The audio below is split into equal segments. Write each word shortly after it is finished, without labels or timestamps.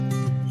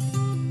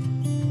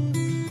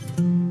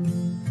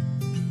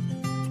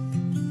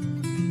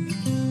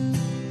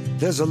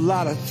There's a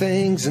lot of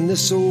things in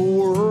this old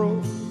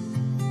world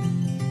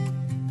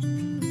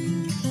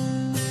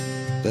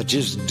that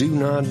just do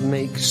not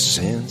make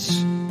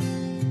sense.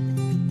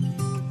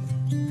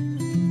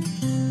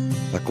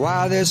 Like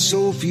why there's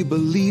so few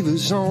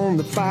believers on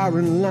the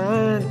firing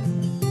line,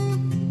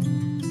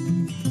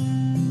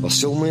 while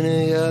so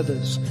many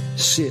others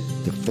sit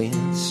the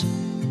fence.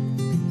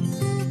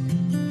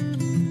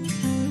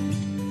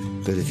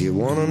 But if you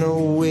want to know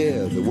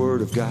where the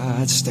Word of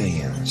God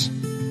stands,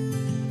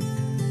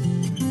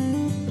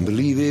 and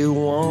believe it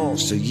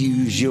wants to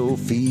use your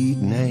feet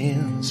and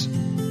hands,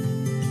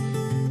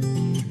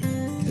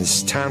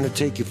 it's time to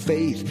take your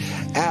faith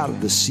out of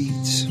the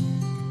seats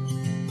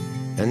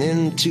and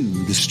into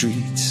the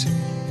streets,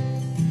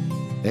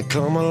 and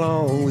come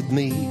along with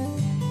me.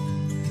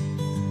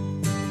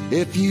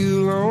 If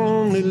you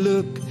only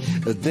look,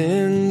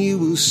 then you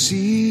will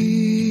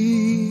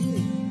see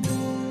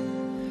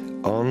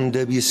on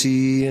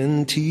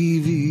WCN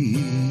TV.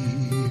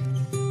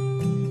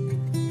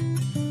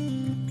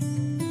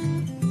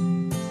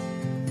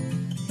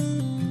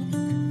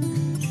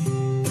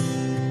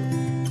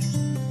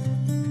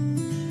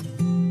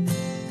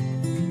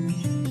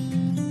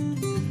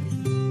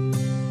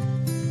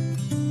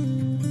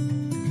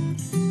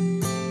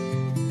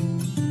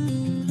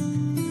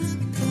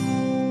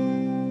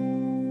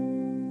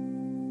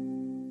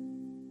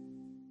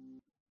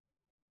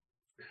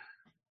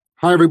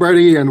 Hi,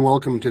 everybody, and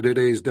welcome to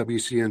today's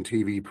WCN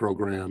TV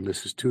program.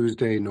 This is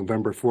Tuesday,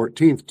 November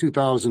 14th,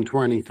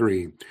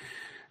 2023.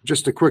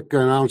 Just a quick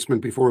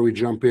announcement before we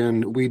jump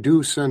in. We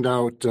do send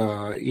out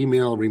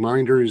email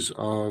reminders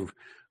of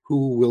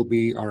who will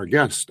be our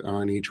guest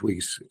on each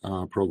week's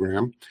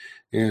program.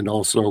 And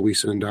also we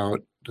send out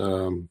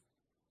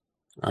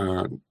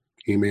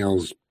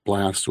emails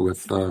blasts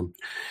with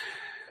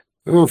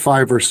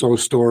 5 or so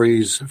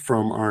stories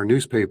from our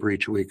newspaper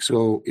each week.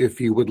 So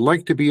if you would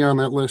like to be on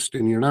that list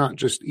and you're not,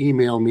 just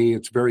email me.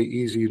 It's very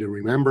easy to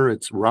remember.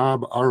 It's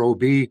Rob,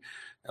 R-O-B,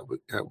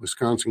 at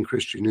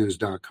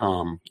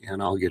WisconsinChristianNews.com,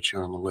 and I'll get you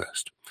on the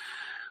list.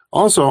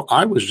 Also,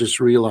 I was just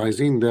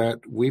realizing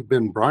that we've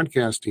been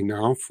broadcasting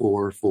now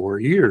for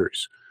 4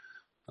 years.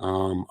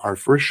 Our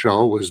first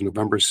show was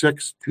November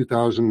 6th,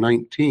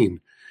 2019.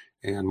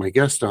 And my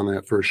guest on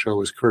that first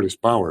show is Curtis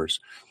Bowers.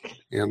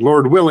 And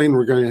Lord willing,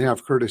 we're going to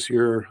have Curtis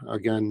here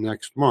again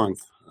next month,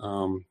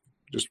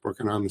 just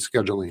working on the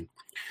scheduling.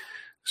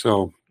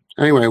 So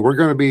anyway, we're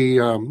going to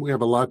be, we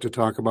have a lot to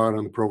talk about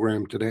on the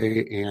program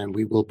today, and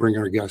we will bring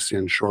our guests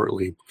in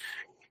shortly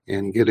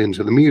and get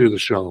into the meat of the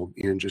show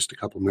in just a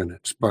couple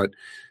minutes. But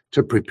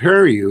to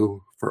prepare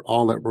you for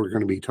all that we're going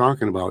to be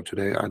talking about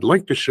today, I'd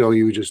like to show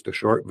you just a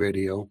short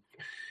video.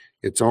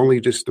 It's only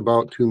just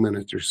about 2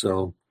 minutes or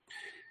so.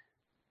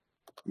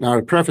 Now,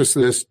 to preface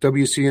this,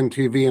 WCN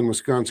TV and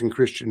Wisconsin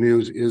Christian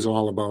News is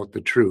all about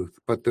the truth,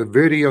 but the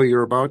video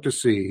you're about to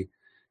see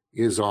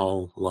is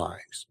all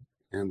lies.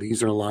 And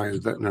these are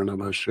lies that none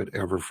of us should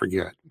ever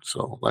forget.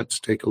 So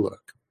let's take a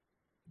look.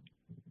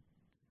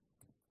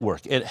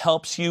 Work. It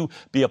helps you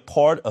be a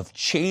part of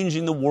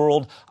changing the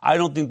world. I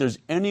don't think there's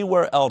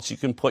anywhere else you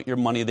can put your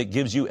money that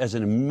gives you as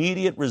an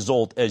immediate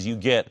result as you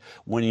get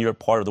when you're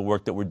part of the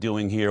work that we're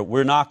doing here.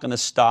 We're not going to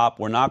stop.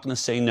 We're not going to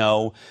say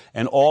no.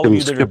 And all of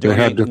you that are doing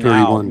it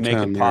now make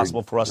it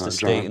possible for us to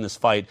stay in this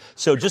fight.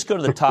 So just go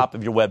to the top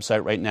of your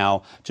website right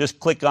now. Just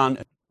click on.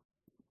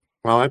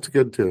 Well, that's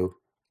good too.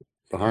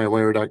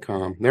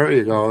 Thehighwire.com. There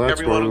you go. That's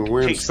everyone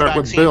where who we takes start the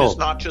with Bill. vaccine is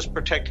not just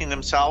protecting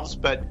themselves,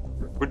 but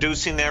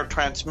reducing their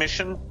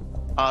transmission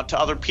to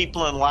other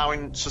people and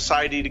allowing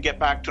society to get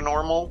back to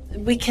normal.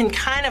 We can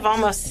kind of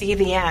almost see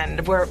the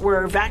end.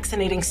 We're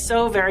vaccinating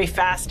so very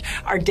fast.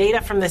 Our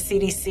data from the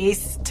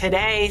CDC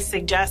today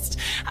suggests,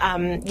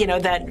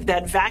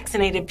 that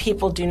vaccinated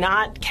people do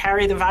not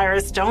carry the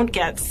virus, don't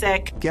get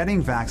sick.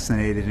 Getting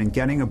vaccinated and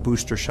getting a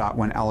booster shot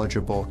when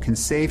eligible can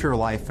save your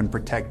life and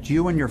protect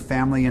you and your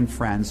family and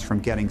friends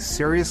from getting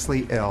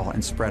seriously ill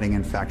and spreading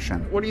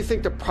infection. What do you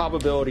think the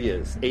probability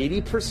is?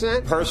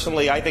 80%?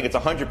 Personally, I think it's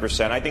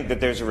 100%. I think that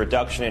there's a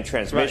reduction in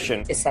transmission.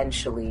 Right.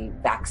 Essentially,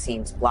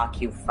 vaccines block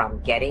you from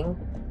getting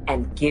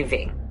and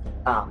giving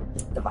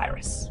the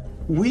virus.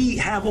 We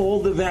have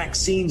all the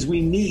vaccines we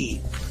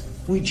need.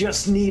 We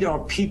just need our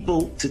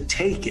people to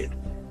take it.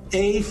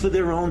 A, for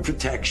their own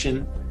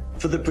protection,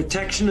 for the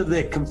protection of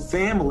their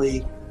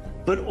family,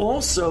 but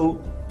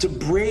also to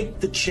break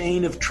the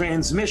chain of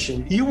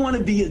transmission. You want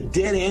to be a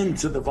dead end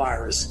to the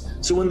virus.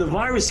 So when the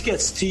virus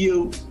gets to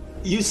you,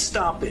 you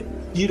stop it.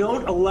 You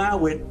don't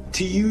allow it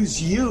to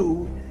use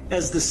you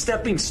as the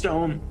stepping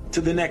stone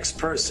to the next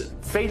person.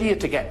 Failure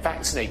to get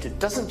vaccinated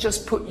doesn't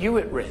just put you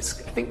at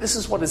risk. I think this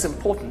is what is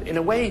important. In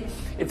a way,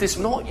 it's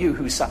not you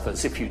who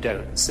suffers if you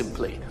don't,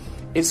 simply.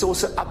 It's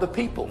also other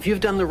people. If you've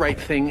done the right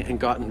thing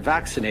and gotten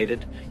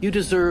vaccinated, you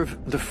deserve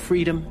the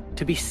freedom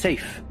to be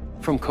safe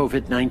from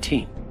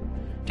COVID-19,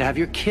 to have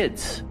your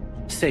kids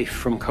safe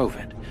from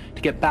COVID,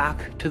 to get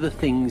back to the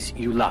things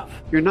you love.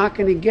 You're not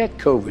going to get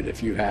COVID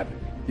if you have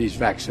these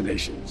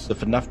vaccinations.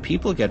 If enough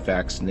people get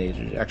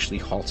vaccinated, it actually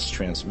halts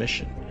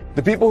transmission.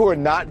 The people who are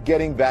not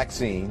getting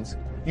vaccines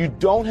You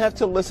don't have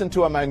to listen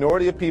to a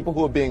minority of people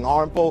who are being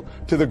harmful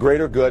to the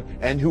greater good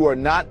and who are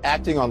not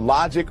acting on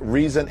logic,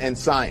 reason, and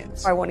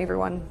science. I want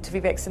everyone to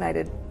be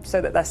vaccinated so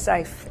that they're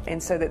safe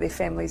and so that their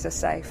families are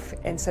safe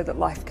and so that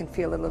life can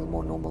feel a little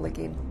more normal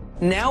again.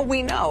 Now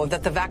we know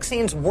that the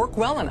vaccines work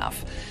well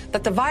enough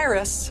that the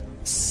virus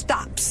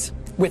stops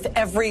with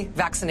every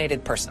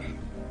vaccinated person.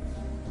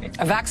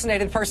 A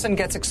vaccinated person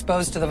gets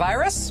exposed to the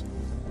virus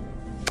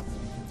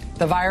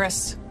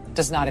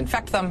does not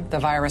infect them. The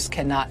virus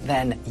cannot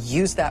then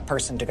use that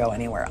person to go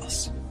anywhere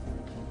else.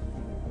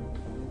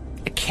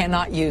 It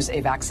cannot use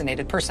a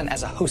vaccinated person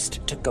as a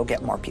host to go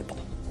get more people.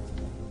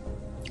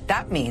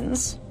 That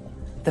means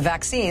the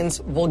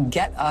vaccines will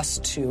get us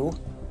to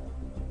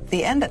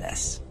the end of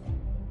this.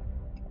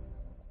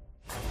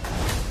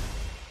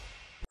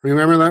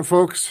 Remember that,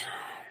 folks?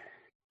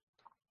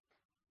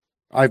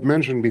 I've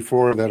mentioned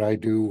before that I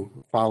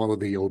do follow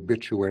the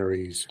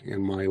obituaries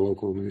in my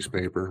local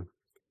newspaper.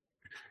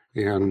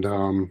 And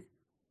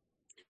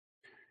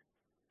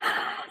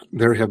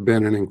there have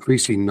been an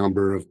increasing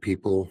number of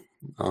people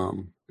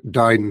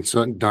dying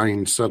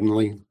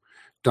suddenly,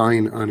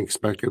 dying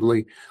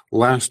unexpectedly.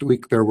 Last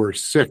week, there were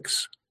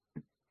 6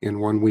 in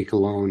 1 week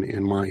alone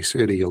in my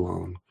city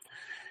alone.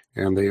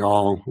 And they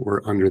all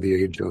were under the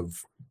age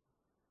of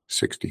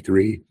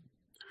 63.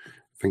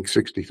 I think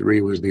 63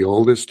 was the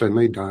oldest, and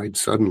they died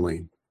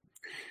suddenly.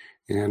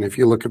 And if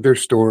you look at their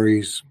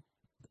stories,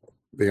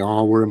 they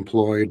all were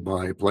employed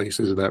by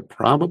places that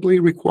probably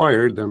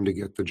required them to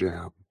get the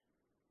jab.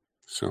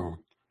 So,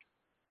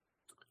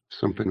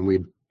 something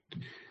we'd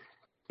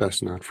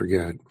best not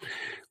forget.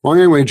 Well,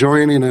 anyway,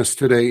 joining us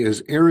today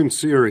is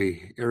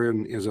Siri.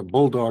 Aaron is a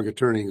bulldog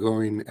attorney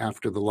going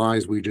after the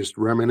lies we just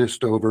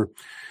reminisced over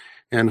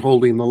and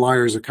holding the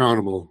liars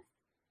accountable.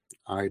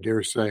 I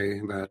dare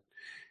say that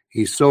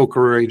he's so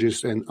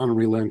courageous and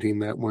unrelenting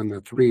that when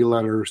the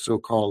 3-letter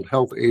so-called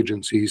health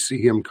agencies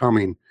see him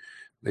coming,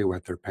 they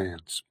wet their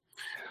pants.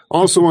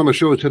 Also on the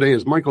show today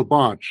is Michael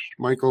Bautsch.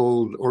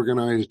 Michael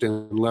organized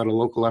and led a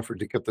local effort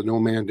to get the no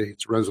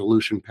mandates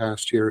resolution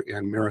passed here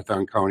in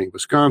Marathon County,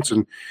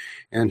 Wisconsin,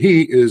 and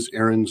he is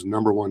Aaron's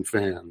 #1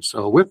 fan.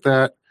 So with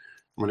that,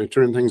 I'm going to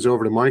turn things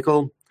over to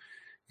Michael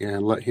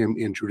and let him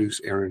introduce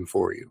Aaron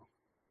for you.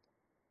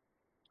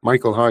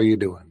 Michael, how are you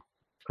doing?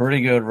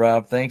 Pretty good,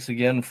 Rob. Thanks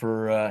again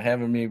for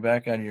having me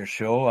back on your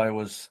show. I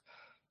was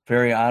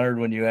very honored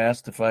when you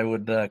asked if I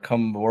would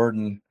come aboard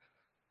and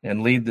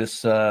lead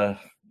this a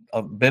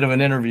bit of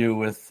an interview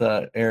with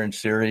Aaron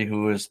Siri,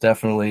 who is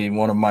definitely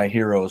one of my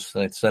heroes.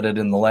 I said it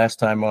in the last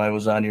time I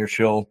was on your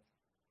show.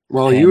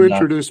 Well, you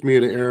introduced me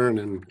to Aaron,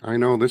 and I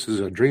know this is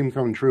a dream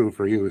come true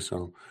for you.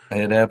 So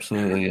it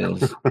absolutely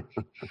is.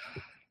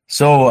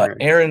 So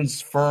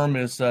Aaron's firm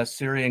is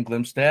Siri and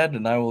Glimstad,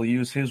 and I will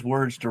use his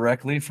words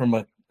directly from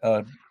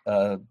a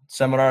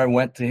seminar I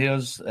went to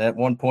his at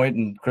one point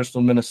in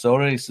Crystal,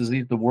 Minnesota. He says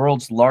he's the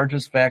world's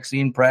largest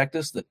vaccine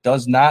practice that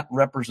does not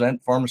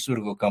represent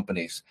pharmaceutical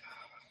companies.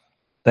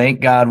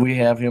 Thank God we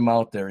have him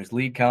out there. He's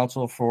lead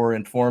counsel for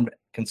Informed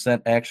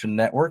Consent Action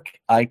Network,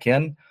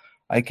 ICANN.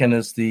 ICANN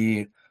is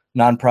the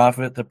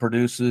nonprofit that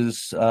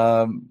produces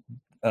the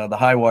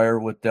High Wire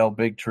with Del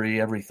Bigtree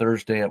every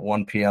Thursday at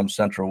 1 p.m.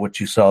 Central, which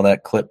you saw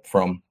that clip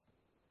from.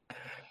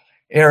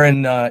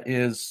 Aaron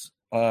is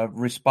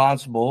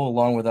responsible,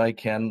 along with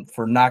ICANN,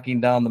 for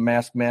knocking down the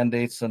mask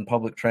mandates on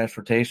public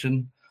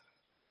transportation,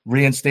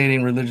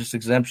 reinstating religious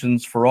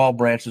exemptions for all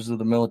branches of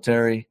the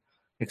military,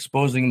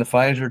 exposing the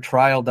Pfizer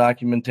trial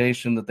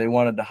documentation that they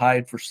wanted to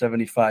hide for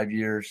 75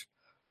 years,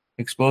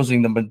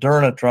 exposing the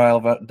Moderna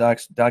trial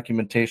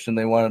documentation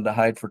they wanted to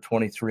hide for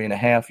 23 and a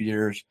half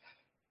years,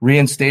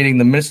 reinstating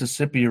the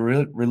Mississippi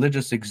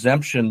religious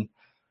exemption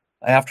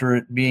after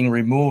it being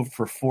removed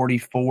for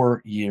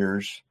 44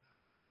 years,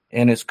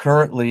 and is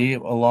currently,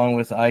 along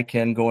with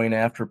ICANN, going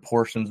after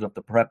portions of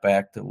the PrEP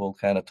Act that we'll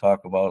kind of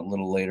talk about a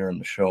little later in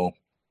the show.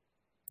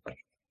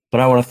 But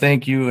I want to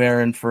thank you,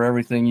 Aaron, for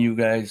everything you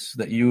guys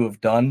that you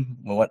have done,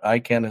 what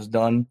ICANN has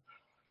done.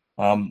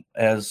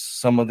 As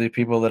some of the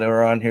people that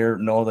are on here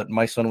know, that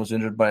my son was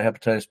injured by a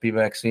hepatitis B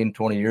vaccine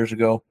 20 years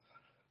ago.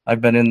 I've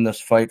been in this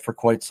fight for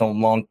quite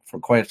some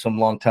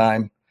long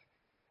time.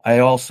 I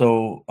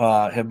also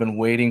have been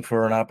waiting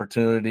for an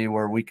opportunity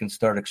where we can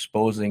start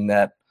exposing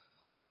that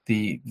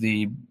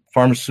the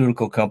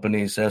pharmaceutical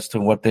companies as to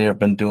what they have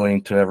been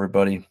doing to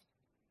everybody.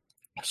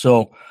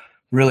 So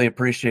really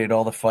appreciate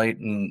all the fight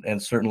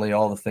and certainly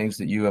all the things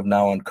that you have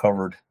now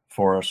uncovered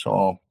for us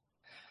all.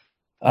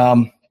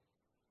 I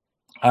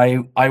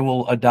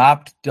will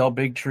adopt Del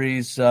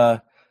Bigtree's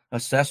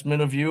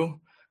assessment of you.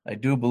 I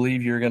do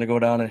believe you're going to go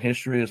down in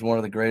history as one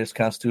of the greatest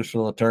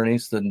constitutional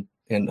attorneys and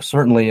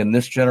certainly in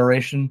this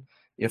generation,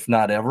 if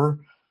not ever.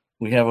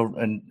 We have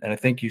and I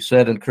think you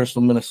said in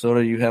Crystal,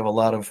 Minnesota, you have a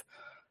lot of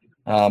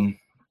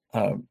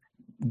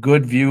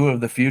good view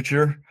of the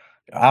future,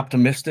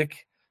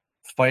 optimistic,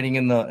 fighting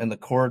in the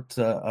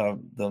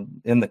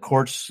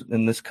courts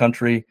in this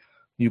country.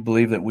 You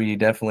believe that we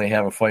definitely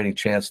have a fighting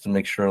chance to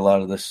make sure a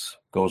lot of this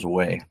goes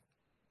away.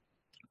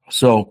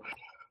 So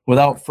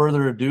without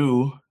further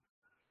ado,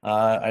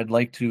 I'd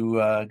like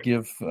to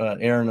give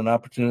Aaron an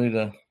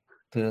opportunity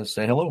to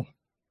say hello.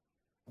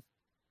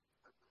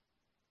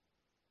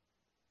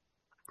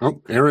 Oh,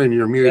 Aaron,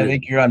 you're muted. I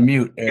think you're on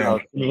mute, Aaron.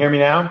 Can you hear me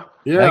now?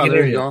 Yeah,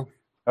 there you go.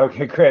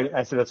 Okay, great.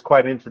 I said that's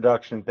quite an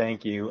introduction.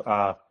 Thank you.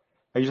 I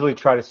usually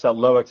try to set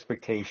low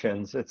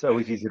expectations. It's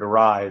always easy to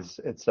rise.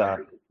 It's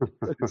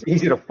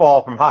easy to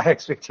fall from high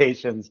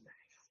expectations.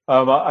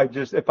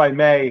 If I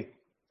may,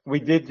 we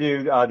did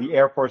do the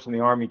Air Force and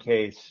the Army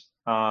case,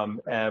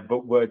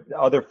 but what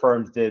other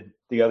firms did,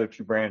 the other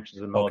two branches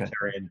of the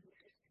military, and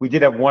we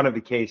did have one of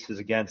the cases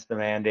against the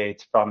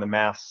mandates from the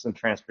masks and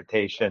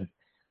transportation,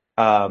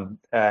 and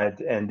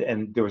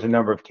there was a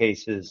number of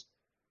cases.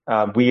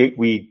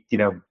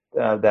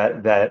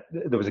 That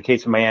there was a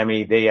case in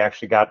Miami. They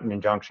actually got an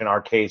injunction.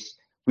 Our case,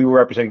 we were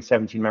representing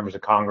 17 members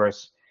of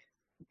Congress,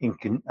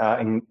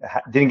 and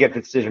didn't get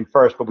the decision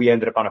first, but we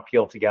ended up on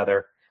appeal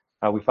together.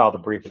 We filed a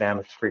brief and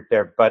amicus brief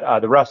there,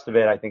 but the rest of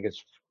it, I think,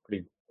 is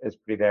pretty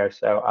there.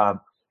 So,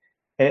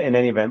 in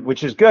any event,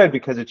 which is good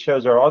because it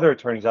shows our other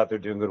attorneys out there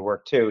doing good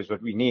work too. Is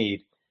what we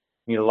need.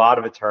 We need a lot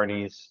of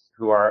attorneys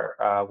who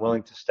are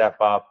willing to step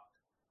up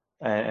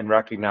and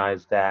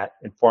recognize that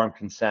informed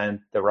consent,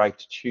 the right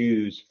to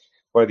choose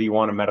whether you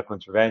want a medical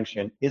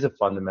intervention, is a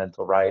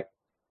fundamental right.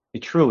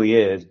 It truly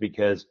is,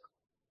 because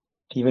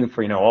even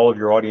for all of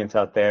your audience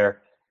out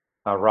there,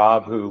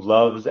 Rob, who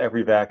loves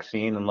every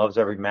vaccine and loves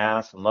every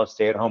mask and loves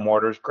stay-at-home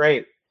orders,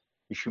 great.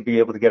 You should be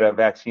able to get a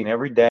vaccine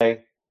every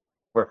day,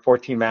 wear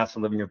 14 masks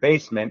and live in your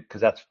basement,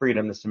 because that's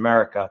freedom. This is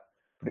America.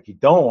 But if you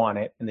don't want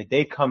it, and the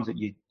day comes that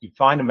you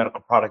find a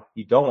medical product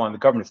you don't want, the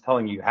government's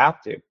telling you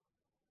have to,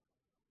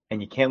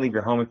 and you can't leave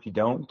your home if you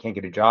don't. You can't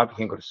get a job. You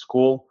can't go to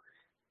school.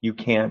 You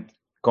can't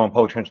go on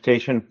public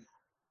transportation.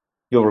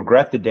 You'll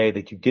regret the day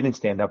that you didn't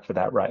stand up for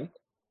that right,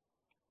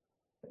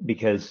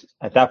 because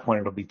at that point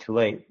it'll be too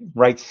late.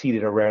 Rights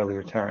ceded are rarely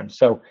returned.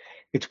 So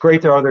it's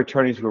great there are other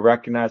attorneys who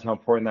recognize how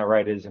important that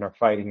right is and are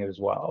fighting it as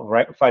well,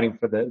 right? Fighting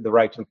for the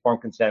right to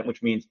informed consent,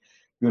 which means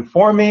you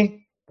inform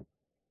me,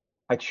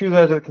 I choose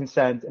either the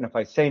consent, and if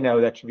I say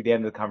no, that should be the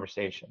end of the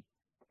conversation.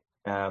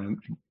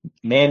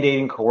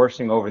 Mandating,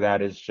 coercing over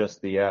that is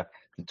just the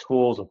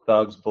tools of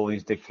thugs,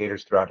 bullies,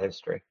 dictators throughout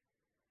history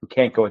who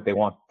can't go what they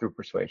want through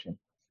persuasion.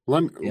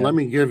 Let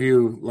me give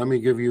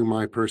you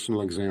my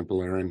personal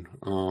example, Aaron.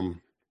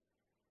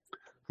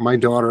 My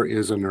daughter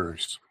is a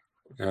nurse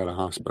at a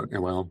hospital.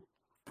 Well,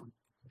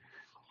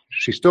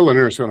 she's still a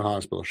nurse at a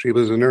hospital. She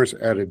was a nurse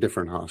at a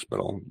different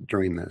hospital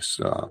during this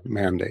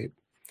mandate,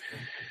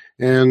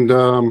 and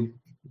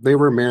they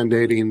were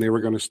mandating. They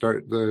were going to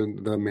start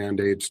the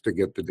mandates to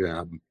get the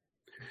jab,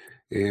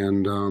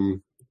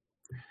 and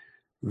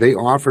they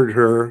offered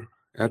her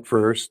at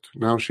first.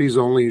 Now she's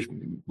only,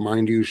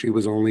 mind you, she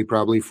was only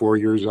probably 4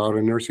 years out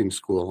of nursing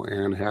school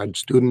and had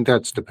student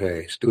debts to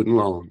pay, student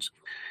loans.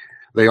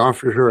 They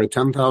offered her a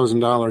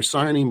 $10,000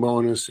 signing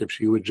bonus if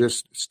she would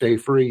just stay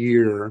for a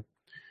year,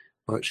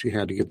 but she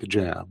had to get the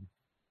jab.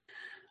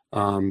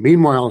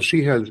 Meanwhile,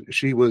 she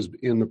was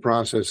in the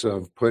process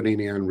of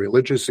putting in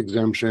religious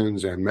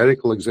exemptions and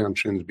medical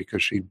exemptions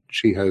because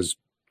she has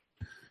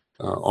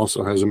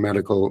also has a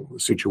medical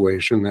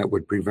situation that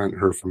would prevent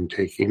her from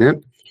taking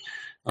it.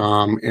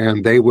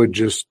 And they would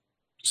just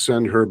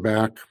send her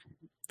back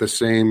the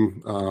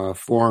same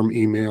form,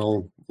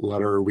 email,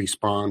 letter,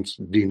 response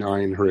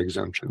denying her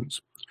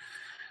exemptions.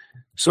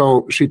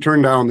 So she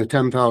turned down the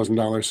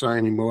 $10,000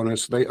 signing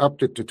bonus. They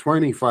upped it to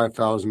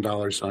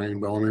 $25,000 signing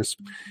bonus.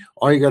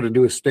 All you got to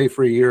do is stay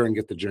for a year and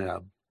get the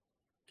jab.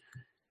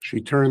 She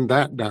turned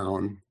that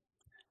down,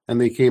 and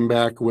they came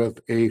back with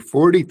a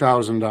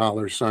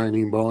 $40,000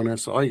 signing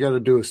bonus. All you got to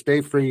do is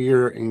stay for a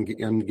year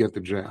and get the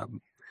jab.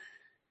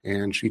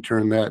 And she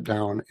turned that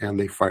down, and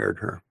they fired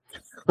her.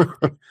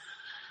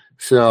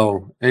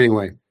 So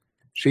anyway,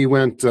 she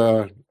went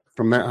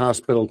from that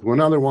hospital to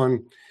another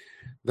one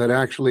that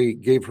actually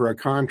gave her a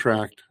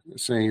contract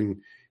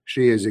saying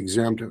she is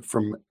exempt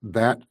from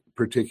that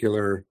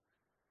particular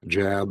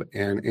jab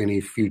and any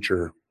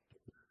future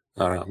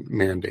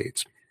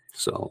mandates.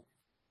 So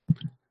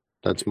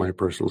that's my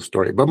personal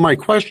story. But my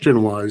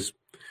question was,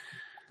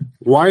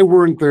 why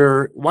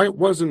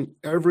wasn't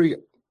every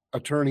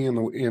attorney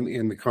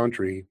in the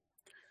country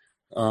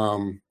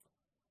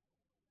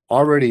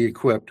already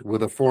equipped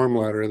with a form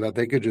letter that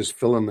they could just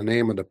fill in the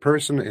name of the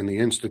person and the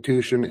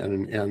institution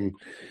and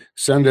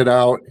send it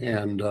out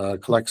and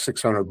collect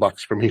 $600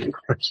 from each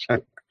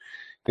person?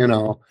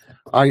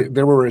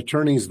 There were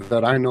attorneys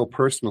that I know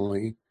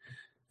personally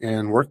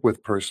and work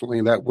with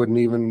personally that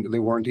they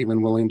weren't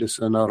even willing to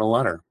send out a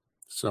letter.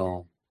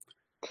 So,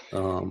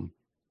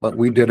 but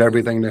we did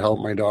everything to help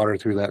my daughter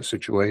through that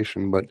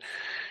situation. But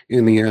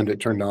in the end,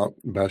 it turned out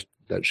best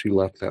that she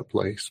left that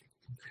place.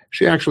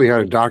 She actually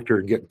had a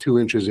doctor get 2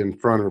 inches in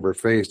front of her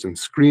face and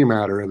scream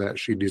at her that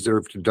she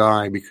deserved to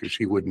die because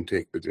she wouldn't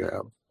take the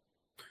jab.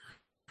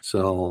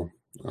 So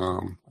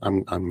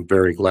I'm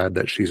very glad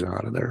that she's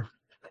out of there.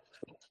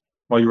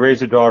 Well, you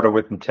raised a daughter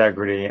with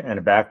integrity and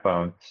a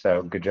backbone,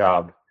 so good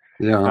job.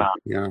 Yeah.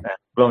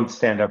 Willing to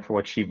stand up for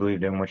what she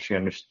believed in, what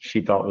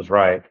she thought was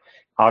right.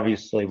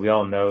 Obviously, we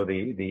all know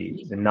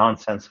the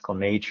nonsensical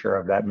nature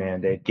of that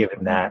mandate,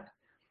 given that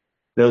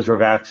those who are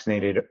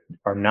vaccinated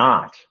are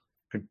not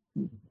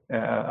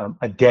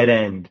a dead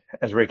end,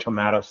 as Rachel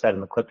Maddow said in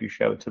the clip you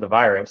showed, to the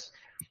virus.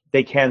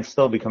 They can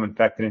still become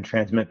infected and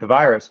transmit the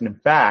virus. And in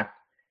fact,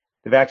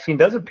 the vaccine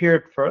does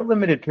appear for a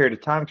limited period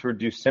of time to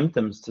reduce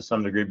symptoms to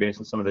some degree based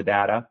on some of the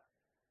data.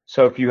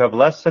 So if you have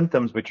less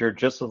symptoms, but you're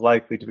just as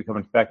likely to become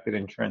infected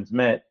and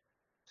transmit,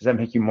 does that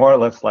make you more or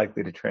less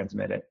likely to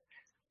transmit it?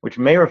 Which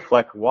may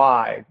reflect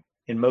why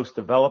in most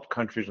developed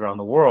countries around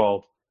the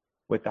world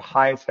with the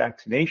highest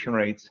vaccination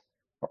rates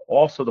are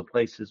also the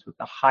places with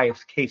the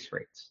highest case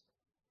rates,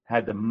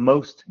 had the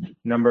most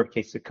number of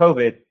cases of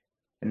COVID,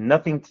 and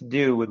nothing to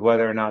do with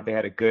whether or not they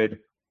had a good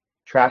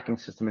tracking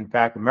system. In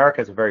fact,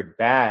 America has a very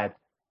bad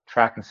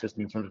tracking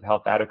system in terms of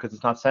health data because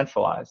it's not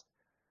centralized.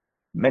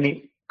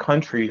 Many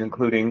countries,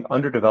 including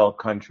underdeveloped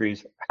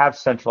countries, have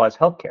centralized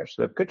healthcare, so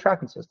they have good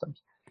tracking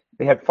systems.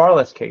 They had far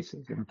less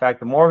cases. In fact,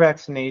 the more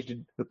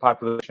vaccinated the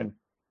population,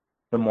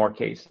 the more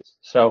cases.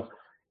 So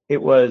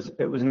it was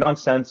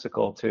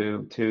nonsensical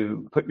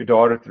to put your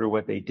daughter through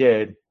what they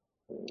did,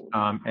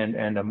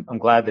 and I'm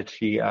glad that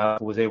she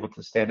was able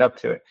to stand up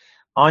to it.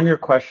 On your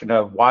question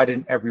of why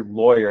didn't every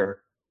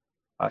lawyer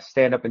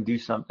stand up and do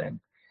something?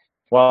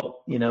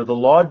 Well, the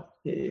law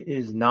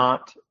is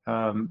not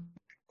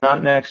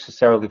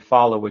necessarily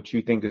follow what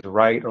you think is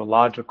right or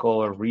logical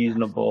or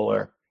reasonable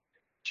or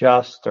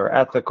just or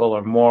ethical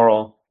or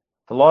moral.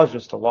 The law is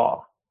just a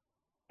law,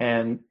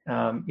 and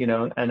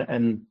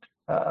when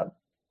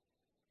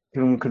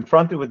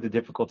confronted with the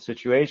difficult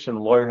situation,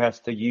 the lawyer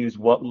has to use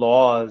what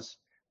laws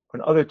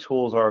and other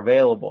tools are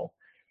available.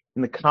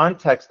 In the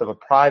context of a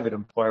private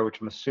employer,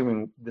 which I'm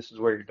assuming this is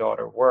where your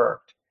daughter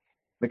worked,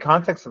 in the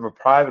context of a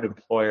private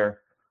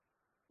employer,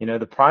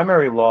 the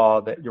primary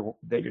law that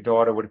your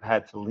daughter would have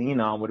had to lean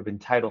on would have been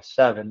Title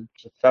VII,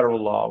 which is a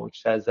federal law,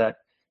 which says that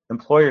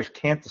employers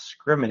can't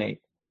discriminate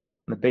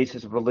on the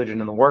basis of religion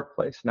in the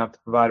workplace and have to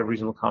provide a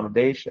reasonable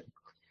accommodation.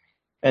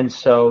 And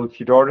so if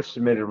your daughter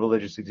submitted a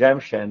religious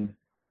exemption,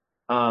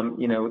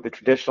 the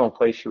traditional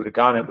place she would have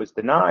gone, it was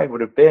denied, would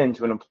have been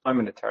to an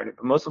employment attorney.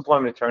 But most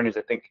employment attorneys,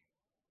 I think,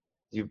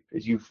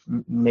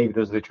 maybe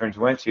those are the attorneys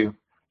you went to,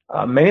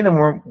 many of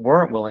them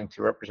weren't willing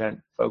to represent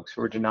folks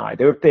who were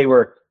denied. If they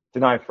were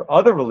denied for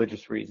other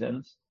religious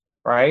reasons,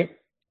 right,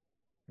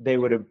 they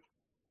would have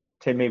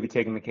maybe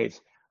taken the case.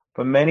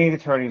 But many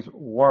attorneys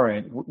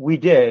weren't. We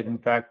did. In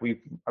fact,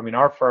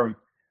 our firm,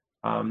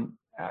 we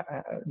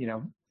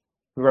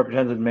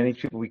represented as many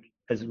people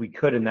as we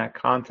could in that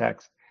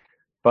context.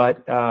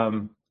 But,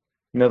 the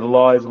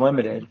law is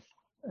limited.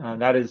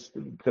 That is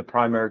the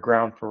primary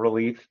ground for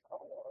relief.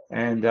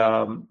 And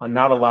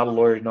not a lot of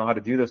lawyers know how to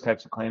do those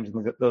types of claims.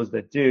 And those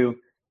that do,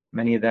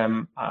 many of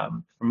them,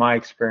 from my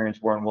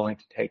experience, weren't willing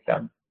to take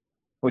them,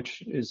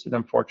 which was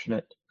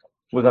unfortunate.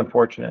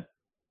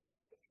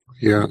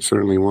 Yeah, it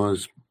certainly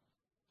was.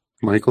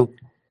 Michael?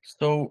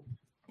 So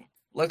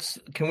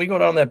can we go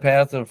down that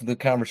path of the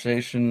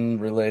conversation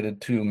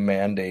related to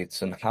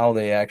mandates and how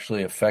they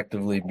actually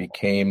effectively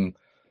became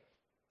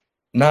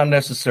not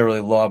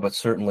necessarily law, but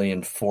certainly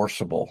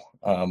enforceable?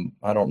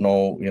 I don't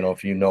know,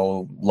 if you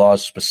know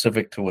laws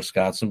specific to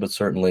Wisconsin, but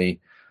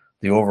certainly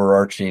the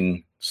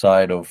overarching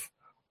side of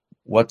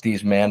what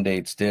these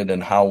mandates did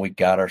and how we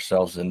got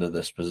ourselves into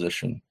this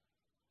position.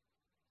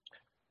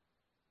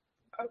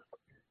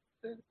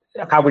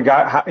 How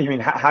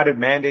did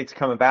mandates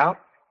come about?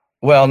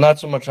 Well, not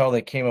so much how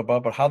they came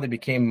about, but how they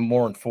became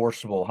more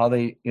enforceable. How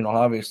they,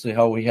 obviously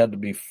how we had to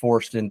be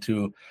forced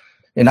into,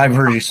 and I've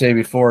heard you say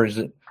before, is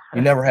that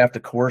you never have to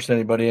coerce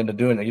anybody into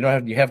doing it.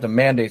 You have to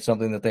mandate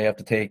something that they have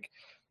to take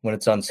when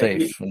it's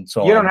unsafe and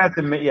so on. You don't have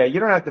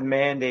to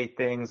mandate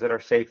things that are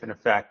safe and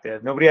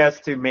effective. Nobody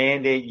has to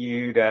mandate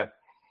you to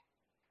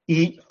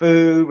eat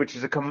food, which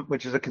is a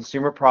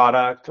consumer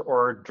product,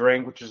 or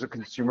drink, which is a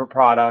consumer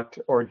product,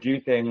 or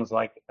do things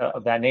like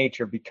of that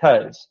nature,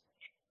 because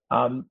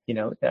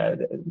you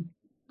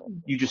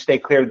just stay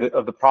clear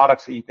of the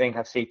products that you think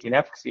have safety and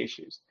efficacy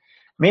issues.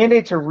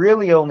 Mandates are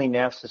really only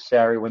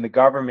necessary when the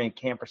government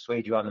can't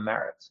persuade you on the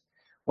merits.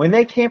 When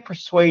they can't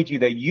persuade you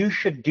that you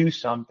should do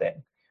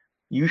something,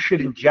 you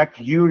should inject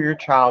you or your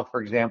child, for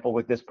example,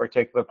 with this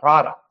particular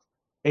product.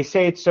 They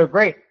say it's so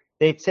great.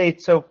 They say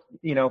it's so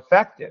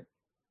effective,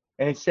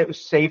 and it's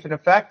safe and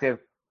effective.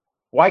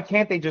 Why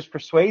can't they just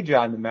persuade you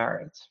on the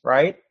merits,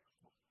 right?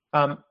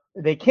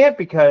 They can't,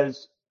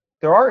 because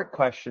there are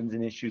questions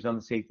and issues on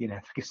the safety and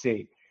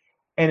efficacy.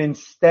 And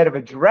instead of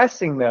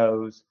addressing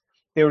those,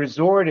 they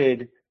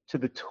resorted to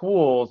the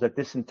tools that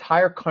this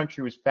entire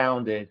country was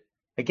founded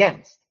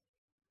against.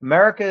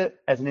 America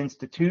as an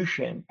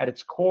institution at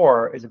its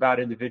core is about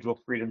individual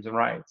freedoms and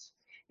rights.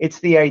 It's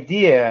the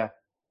idea,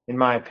 in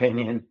my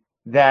opinion,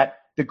 that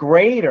the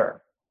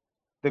greater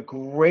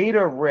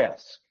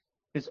risk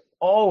is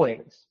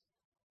always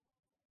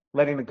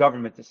letting the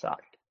government decide,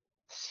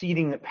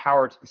 ceding the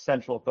power to the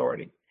central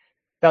authority.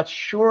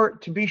 Letting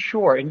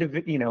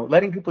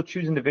people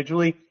choose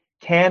individually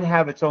can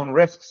have its own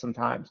risks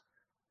sometimes,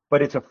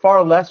 but it's a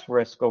far less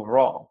risk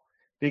overall.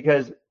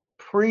 because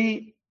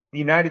pre the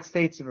United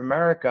States of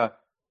America,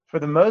 for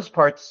the most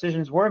part,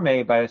 decisions were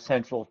made by a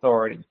central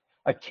authority,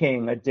 a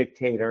king, a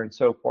dictator, and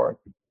so forth.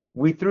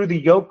 We threw the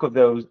yoke of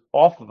those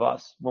off of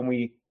us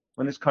when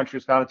this country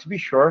was founded. To be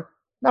sure,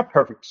 not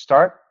perfect to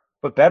start,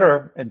 but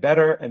better and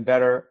better and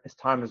better as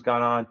time has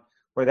gone on,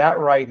 where that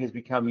right has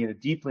become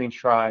deeply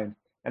enshrined.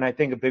 And I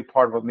think a big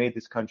part of what made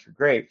this country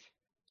great,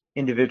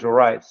 individual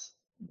rights,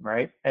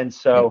 right? And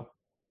so,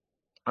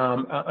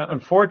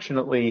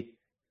 unfortunately,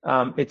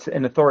 it's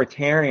an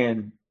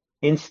authoritarian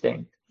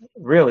instinct.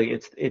 Really,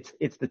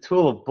 it's the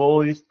tool of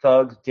bullies,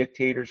 thugs,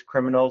 dictators,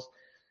 criminals.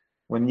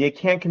 When they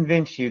can't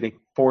convince you, they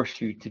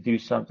force you to do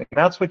something. And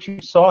that's what you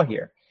saw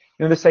here.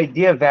 This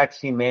idea of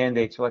vaccine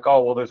mandates, you're like,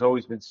 oh, well, there's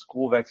always been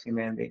school vaccine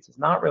mandates. It's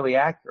not really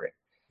accurate.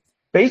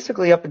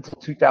 Basically, up until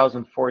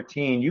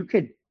 2014, you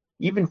could,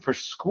 even for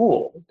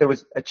school, there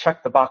was a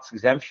check the box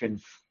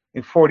exemption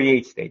in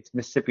 48 states,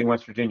 Mississippi and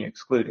West Virginia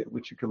excluded,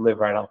 which you could live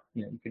right out,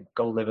 you could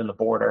go live in the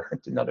border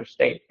to another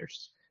state. They're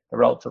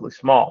relatively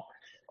small.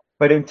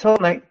 But until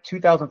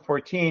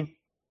 2014,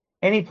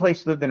 any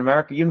place you lived in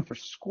America, even for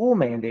school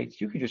mandates,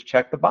 you could just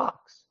check the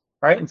box,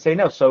 right? And say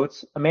no. So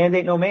it's a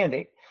mandate, no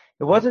mandate.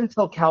 It wasn't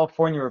until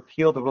California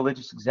repealed the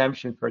religious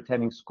exemption for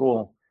attending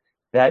school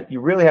that you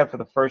really have, for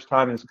the first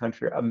time in this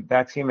country, a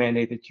vaccine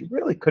mandate that you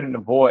really couldn't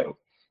avoid,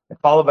 and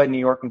followed by New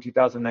York in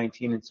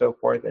 2019 and so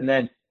forth. And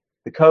then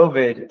the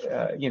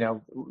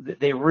COVID,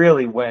 they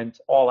really went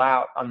all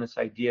out on this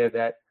idea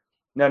that,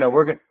 no,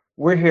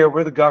 we're here,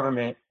 we're the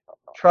government,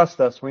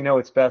 trust us, we know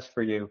what's best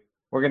for you.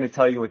 We're going to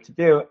tell you what to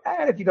do.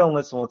 And if you don't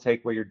listen, we'll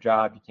take away your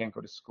job. You can't go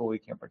to school. You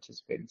can't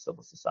participate in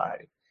civil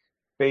society.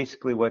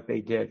 Basically what they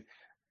did.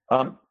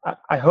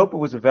 I hope it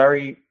was a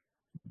very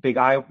big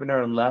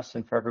eye-opener and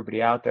lesson for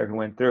everybody out there who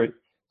went through it.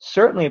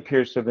 Certainly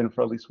appears to have been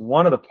for at least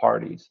one of the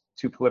parties,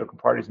 two political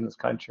parties in this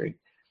country,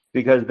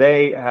 because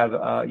they have,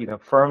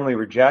 firmly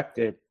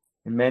rejected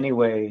in many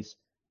ways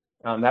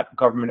that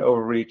government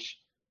overreach.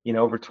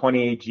 Over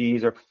 20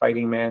 AGs are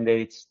fighting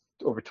mandates.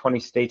 Over 20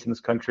 states in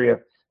this country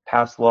have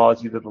passed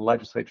laws, either the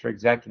legislature or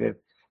executive,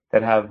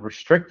 that have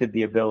restricted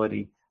the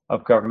ability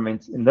of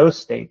governments in those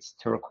states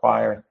to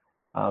require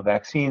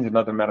vaccines and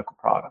other medical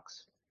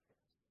products.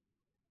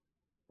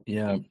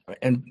 Yeah,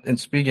 and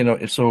speaking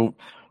of, so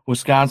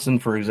Wisconsin,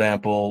 for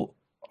example,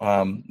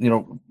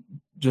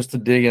 just to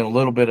dig in a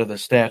little bit of the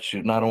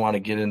statute, and I don't want to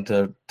get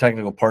into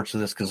technical parts of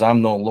this because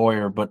I'm no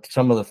lawyer, but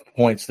some of the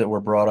points that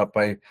were brought up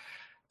by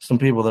some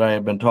people that I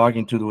have been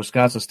talking to, the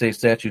Wisconsin State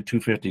Statute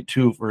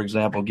 252, for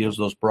example, gives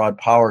those broad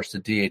powers to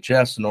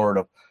DHS in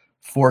order to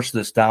force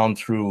this down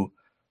through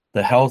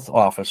the health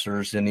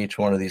officers in each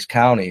one of these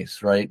counties,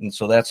 right? And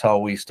so that's how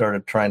we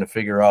started trying to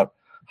figure out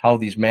how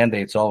these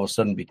mandates all of a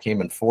sudden became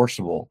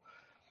enforceable.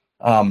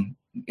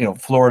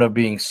 Florida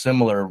being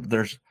similar,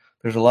 there's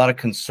a lot of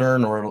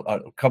concern, or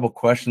a couple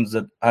questions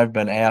that I've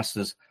been asked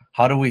is,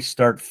 how do we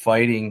start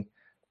fighting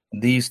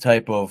these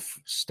type of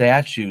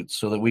statutes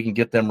so that we can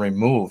get them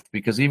removed?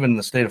 Because even in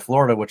the state of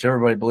Florida, which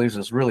everybody believes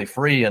is really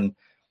free and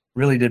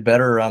really did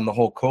better on the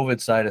whole COVID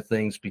side of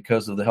things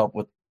because of the help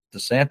with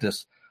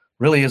DeSantis,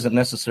 really isn't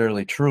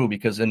necessarily true,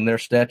 because in their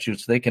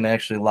statutes, they can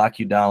actually lock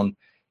you down,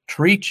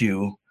 treat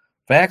you,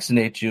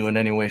 vaccinate you in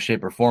any way,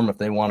 shape, or form if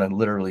they want to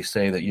literally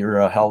say that you're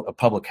a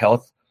public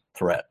health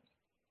threat.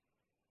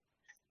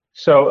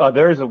 So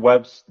there's an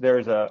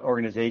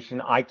organization,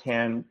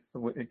 ICANN,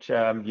 which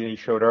you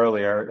showed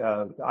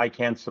earlier.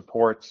 ICANN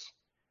supports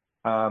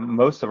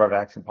most of our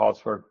vaccine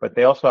policy work, but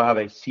they also have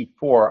a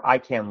C4,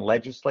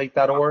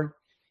 ICANNlegislate.org.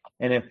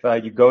 And if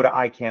you go to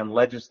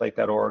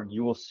ICANNlegislate.org,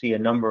 you will see a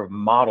number of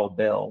model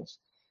bills.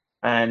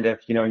 And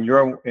if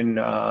you're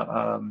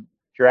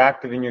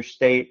active in your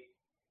state,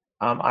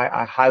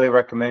 I highly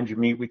recommend you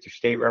meet with your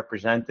state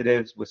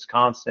representatives,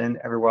 Wisconsin,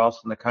 everywhere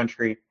else in the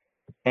country,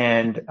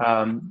 and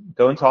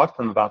go and talk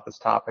to them about this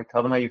topic.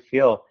 Tell them how you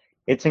feel.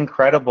 It's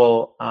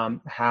incredible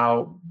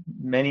how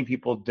many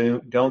people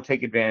don't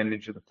take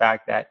advantage of the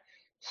fact that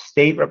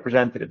state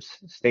representatives,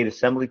 state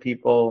assembly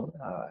people,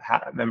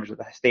 members of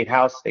the state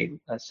house, state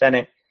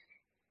senate,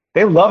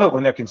 they love it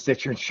when their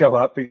constituents show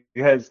up,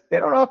 because they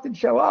don't often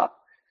show up.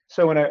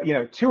 So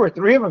when two or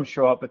three of them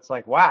show up, it's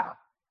like, wow.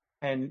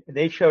 And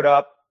they showed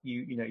up.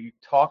 You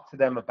talk to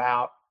them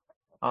about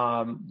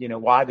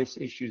why this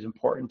issue is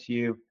important to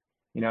you.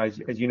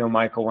 As you know,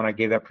 Michael, when I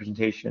gave that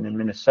presentation in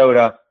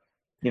Minnesota,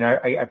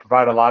 I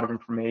provide a lot of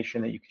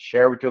information that you can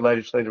share with your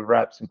legislative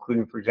reps,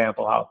 including, for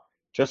example, how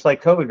just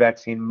like COVID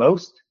vaccine,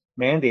 most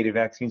mandated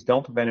vaccines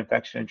don't prevent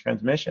infection and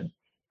transmission.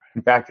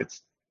 In fact,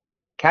 it's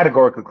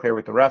categorically clear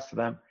with the rest of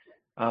them,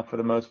 for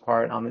the most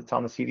part, it's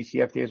on the CDC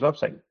FDA's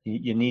website.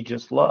 You need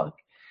just look.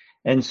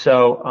 And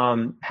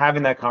so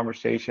having that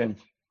conversation,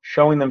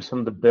 showing them some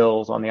of the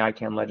bills on the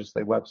ICANN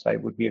Legislate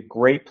website would be a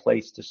great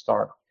place to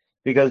start,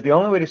 because the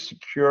only way to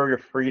secure your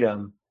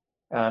freedom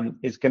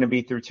is going to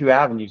be through two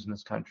avenues in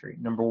this country.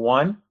 Number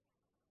one,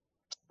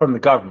 from the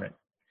government.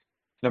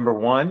 Number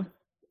one,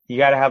 you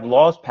got to have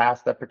laws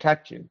passed that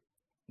protect you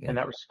and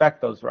that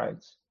respect those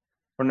rights.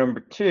 Or number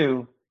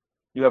two,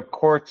 You have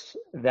courts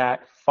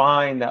that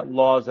find that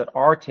laws that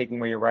are taking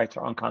away your rights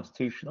are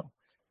unconstitutional,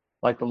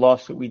 like the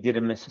lawsuit we did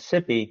in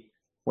Mississippi,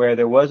 where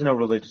there was no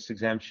religious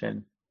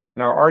exemption.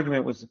 And our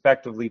argument was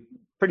effectively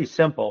pretty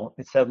simple.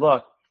 It said,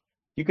 look,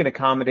 you can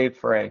accommodate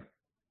for a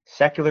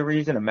secular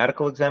reason, a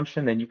medical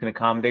exemption, then you can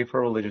accommodate for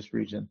a religious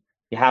reason.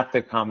 You have to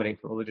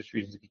accommodate for religious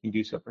reasons if you can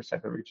do so for a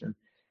secular reason.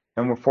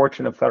 And we're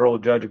fortunate a federal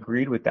judge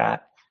agreed with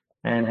that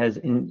and has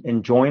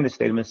enjoined the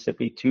state of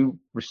Mississippi to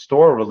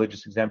restore a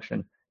religious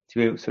exemption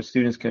so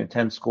students can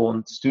attend school.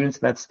 And students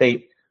in that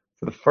state,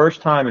 for the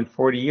first time in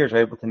 40 years, are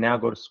able to now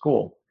go to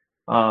school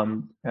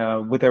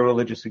with a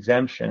religious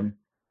exemption.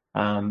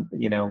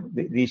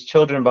 These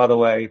children, by the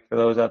way, for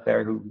those out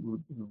there who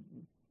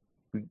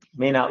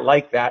may not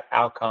like that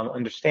outcome,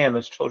 understand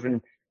those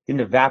children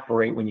didn't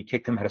evaporate when you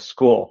kicked them out of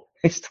school.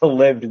 They still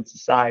lived in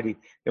society.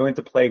 They went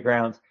to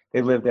playgrounds.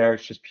 They lived there.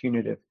 It's just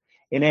punitive.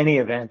 In any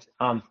event,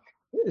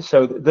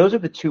 so those are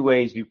the two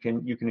ways you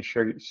can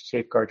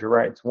safeguard your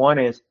rights. One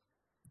is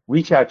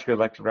reach out to your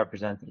elected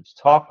representatives,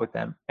 talk with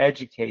them,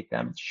 educate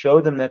them,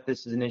 show them that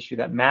this is an issue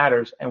that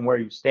matters and where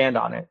you stand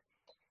on it.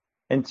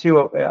 And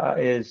two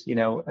is,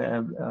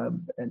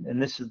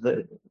 and this is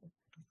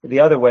the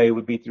other way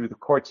would be through the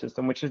court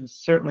system, which is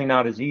certainly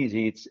not as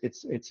easy.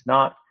 It's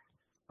not.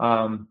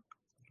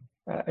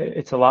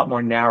 It's a lot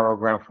more narrow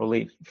ground for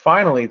relief.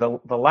 Finally, the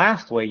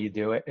last way you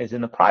do it is in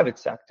the private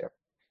sector.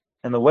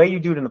 And the way you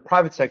do it in the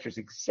private sector is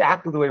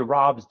exactly the way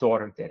Rob's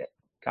daughter did it.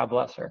 God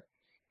bless her.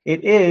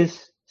 It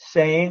is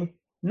saying,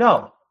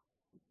 no,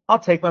 I'll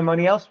take my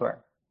money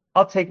elsewhere.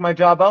 I'll take my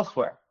job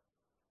elsewhere,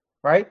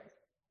 right?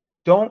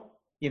 Don't,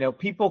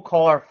 people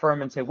call our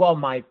firm and say, well,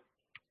 my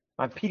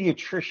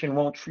pediatrician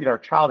won't treat our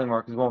child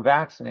anymore because we won't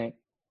vaccinate.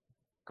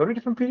 Go to a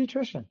different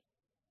pediatrician.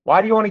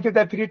 Why do you want to give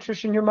that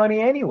pediatrician your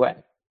money anyway?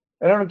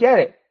 I don't get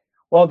it.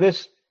 Well,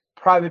 this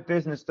private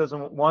business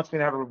wants me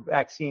to have a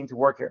vaccine to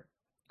work here.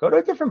 Go to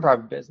a different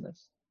private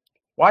business.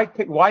 Why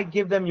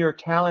give them your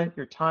talent,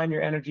 your time,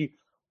 your energy?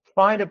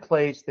 Find a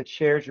place that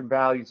shares your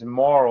values and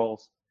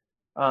morals,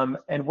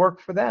 and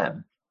work for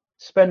them.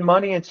 Spend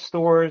money at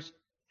stores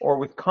or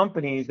with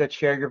companies that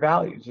share your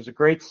values. There's a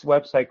great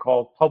website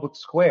called Public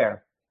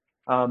Square.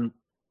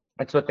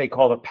 That's what they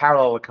call the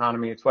parallel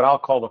economy. It's what I'll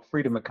call the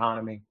freedom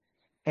economy.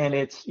 And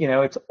it's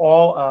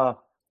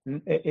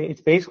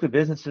basically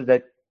businesses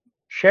that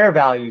share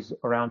values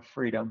around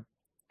freedom.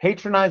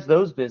 Patronize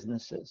those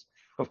businesses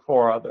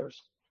before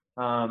others.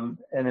 And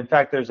in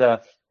fact, there's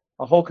a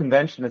whole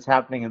convention that's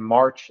happening in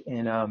March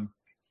in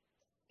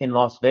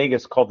Las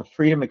Vegas called the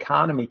Freedom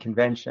Economy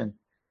Convention,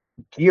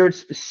 geared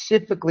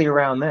specifically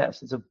around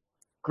this. It's a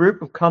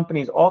group of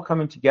companies all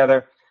coming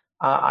together.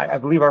 I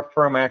believe our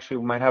firm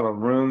actually might have a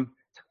room,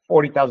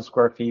 40,000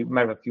 square feet. We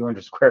might have a few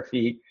hundred square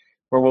feet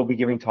where we'll be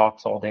giving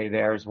talks all day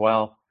there as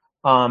well.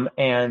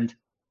 And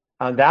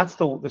that's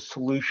the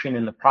solution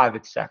in the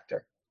private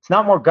sector. It's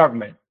not more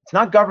government. It's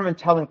not government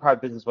telling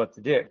private business what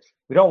to do.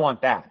 We don't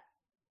want that,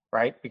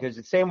 right? Because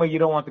the same way you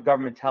don't want the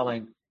government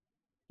telling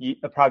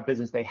a private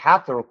business they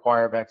have to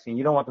require a vaccine,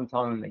 you don't want them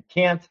telling them they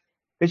can't.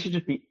 They should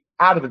just be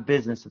out of the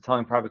business of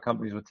telling private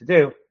companies what to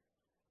do.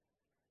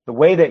 The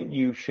way that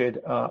you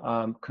should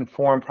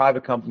conform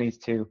private companies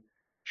to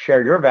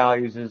share your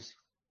values is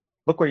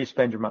look where you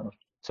spend your money.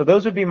 So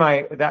those would be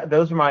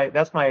that's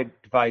my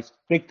advice,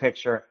 big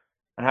picture,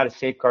 on how to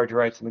safeguard your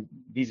rights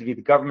vis-a-vis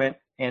the government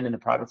and in the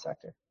private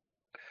sector.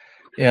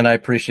 And I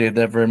appreciate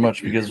that very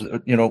much because,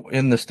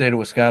 in the state of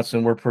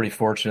Wisconsin, we're pretty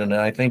fortunate. And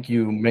I think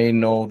you may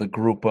know the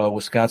group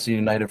Wisconsin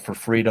United for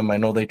Freedom. I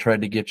know they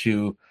tried to get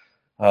you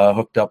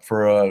hooked up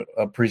for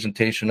a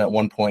presentation at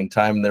one point in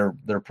time.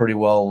 They're pretty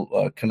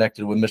well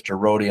connected with Mr.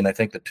 Rohde, and I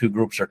think the two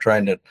groups are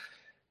trying to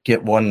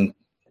get one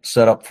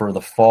set up for the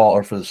fall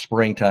or for the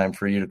springtime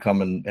for you to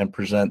come and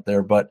present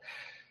there. But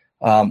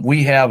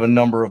we have a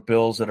number of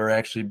bills that are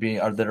actually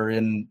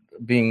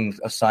being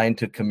assigned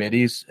to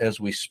committees as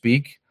we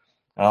speak.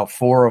 4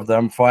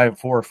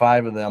 or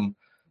 5 of them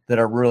that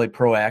are really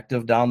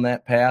proactive down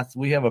that path.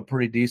 We have a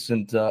pretty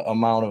decent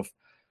amount of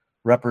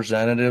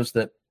representatives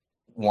that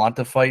want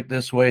to fight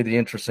this way. The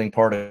interesting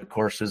part, of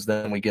course, is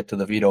then we get to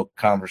the veto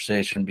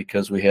conversation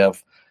because we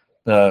have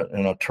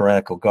the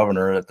tyrannical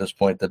governor at this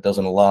point that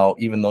doesn't allow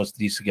even those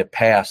these to get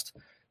passed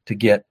to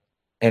get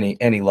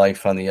any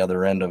life on the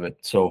other end of it.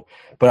 So,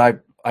 but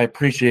I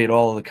appreciate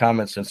all of the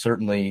comments, and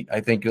certainly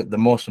I think the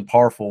most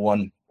powerful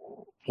one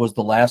was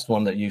the last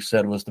one that you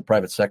said was the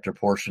private sector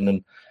portion,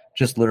 and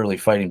just literally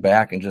fighting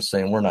back and just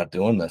saying we're not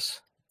doing this,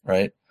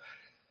 right?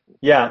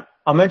 Yeah,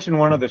 I'll mention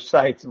one other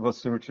site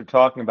since we're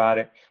talking about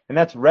it, and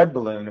that's Red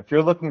Balloon. If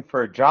you're looking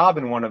for a job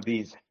in one of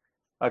these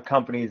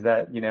companies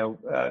that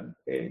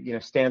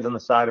stands on the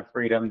side of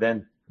freedom,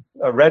 then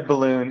Red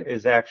Balloon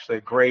is actually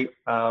a great.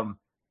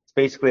 It's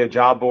basically a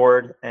job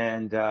board,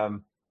 and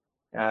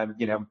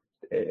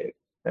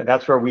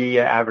that's where we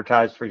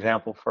advertise, for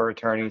example, for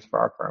attorneys for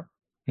our firm.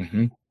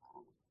 Mm-hmm.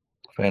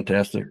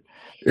 Fantastic.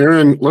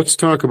 Aaron, let's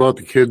talk about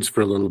the kids for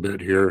a little bit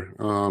here.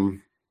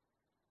 When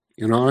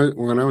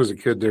I was a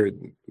kid,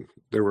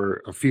 there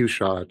were a few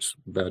shots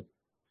that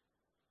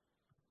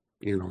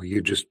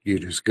you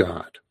just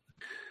got.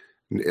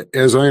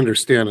 As I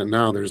understand it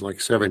now, there's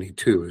like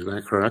 72. Is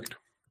that correct?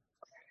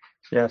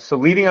 Yeah. So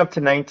leading up to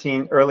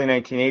early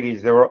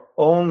 1980s, there were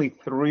only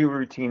 3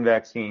 routine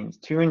vaccines: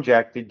 2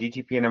 injected,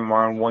 DTP and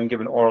MMR, and 1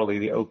 given orally,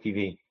 the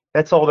OPV.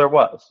 That's all there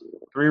was.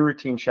 3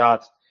 routine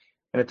shots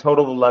and a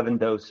total of 11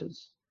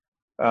 doses.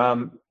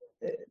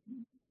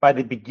 By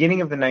the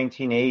beginning of the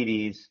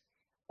 1980s,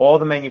 all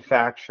the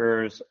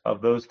manufacturers of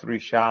those 3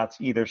 shots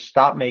either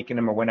stopped making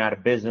them or went out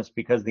of business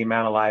because of the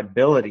amount of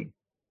liability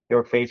they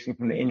were facing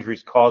from the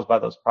injuries caused by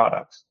those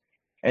products.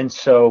 And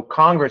so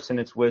Congress, in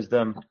its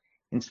wisdom,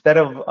 instead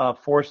of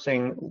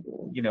forcing,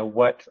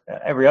 what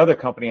every other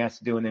company has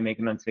to do when they make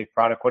an unsafe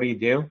product, what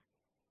do?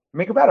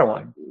 Make a better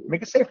one,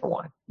 make a safer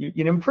one. You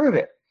improve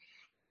it.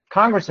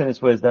 Congress, in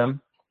its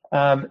wisdom,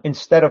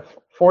 instead of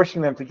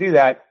forcing them to do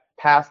that,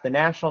 passed the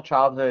National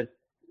Childhood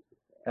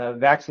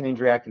Vaccine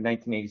Injury Act of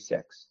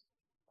 1986.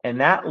 And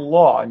that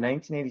law in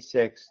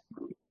 1986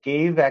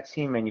 gave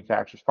vaccine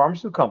manufacturers,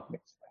 pharmaceutical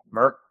companies,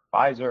 Merck,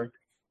 Pfizer,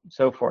 and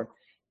so forth,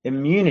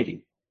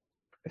 immunity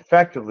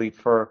effectively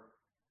for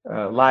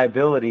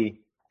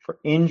liability for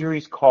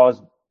injuries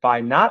caused by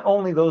not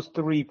only those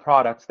 3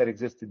 products that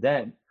existed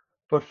then,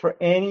 but for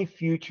any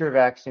future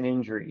vaccine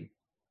injury,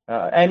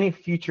 any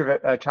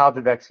future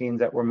childhood vaccines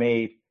that were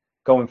made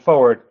going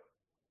forward,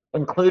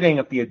 including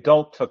if the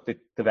adult took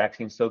the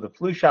vaccine. So the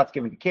flu shot's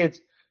given to kids,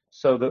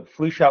 so the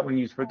flu shot when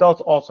used for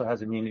adults also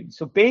has immunity.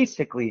 So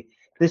basically,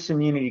 this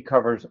immunity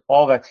covers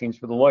all vaccines.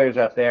 For the lawyers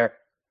out there,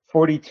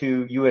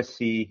 42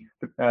 USC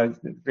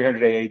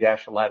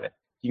 300AA-11.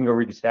 You can go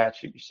read the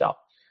statute yourself.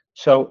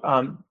 So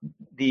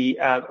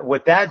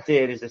what that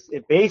did is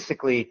it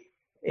basically,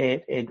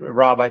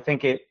 Rob, I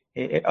think it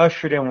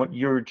ushered in what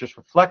you were just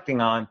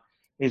reflecting on,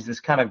 is this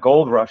kind of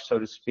gold rush, so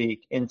to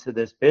speak, into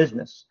this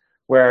business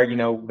where,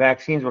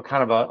 vaccines were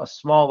kind of a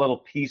small little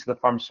piece of the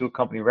pharmaceutical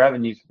company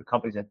revenues for the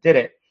companies that did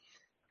it.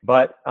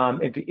 But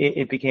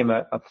it became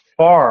a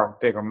far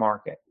bigger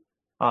market.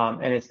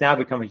 And it's now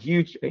become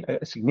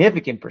a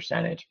significant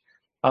percentage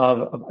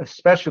of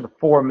especially the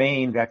 4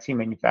 main vaccine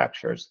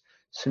manufacturers,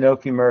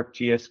 Sanofi, Merck,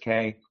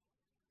 GSK,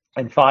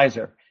 and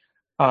Pfizer.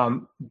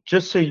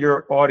 Just so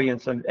your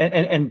audience,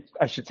 and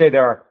I should say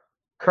there are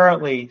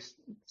currently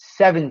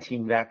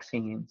 17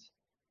 vaccines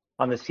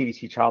on the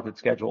CDC childhood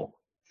schedule.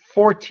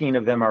 14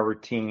 of them are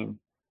routine,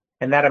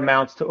 and that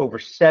amounts to over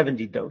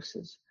 70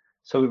 doses.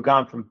 So we've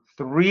gone from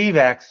 3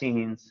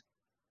 vaccines,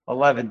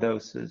 11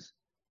 doses,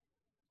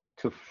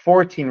 to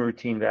 14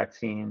 routine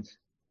vaccines,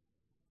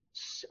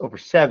 over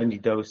 70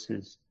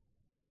 doses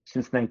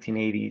since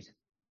 1980s.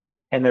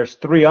 And there's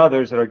 3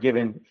 others that are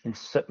given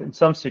in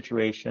some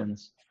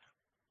situations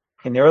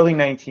in the early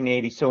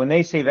 1980s. So when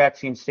they say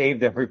vaccines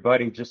saved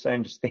everybody, just so I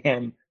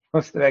understand,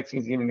 most of the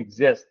vaccines didn't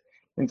exist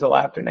until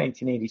after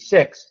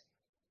 1986.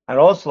 I'd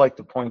also like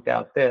to point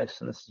out this,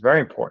 and this is very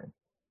important.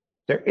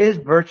 There is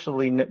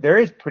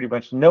pretty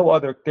much no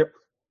other,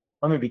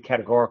 let me be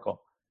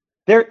categorical.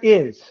 There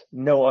is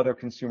no other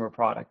consumer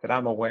product that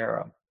I'm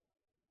aware of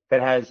that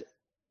has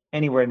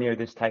anywhere near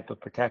this type of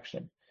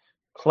protection.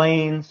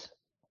 Planes,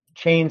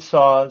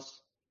 chainsaws,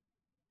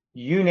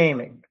 you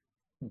name it,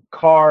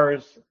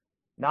 cars,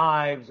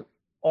 knives,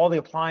 all the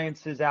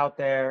appliances out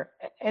there,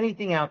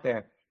 anything out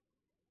there,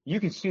 you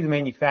can sue the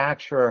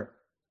manufacturer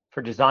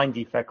for design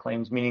defect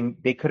claims, meaning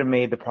they could have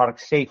made the product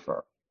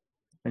safer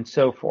and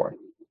so forth.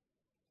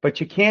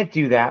 But you can't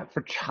do that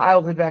for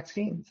childhood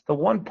vaccines. The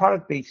one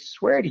product they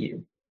swear to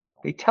you,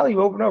 they tell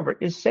you over and over,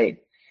 is safe.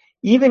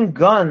 Even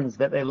guns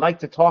that they like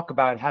to talk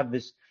about have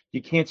this,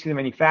 you can't sue the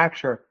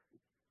manufacturer.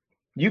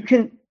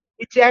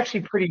 It's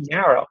actually pretty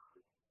narrow.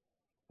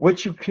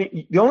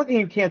 The only thing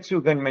you can't sue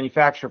a gun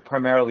manufacturer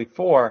primarily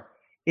for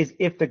is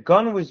if the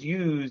gun was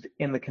used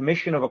in the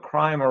commission of a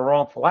crime or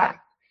wrongful act.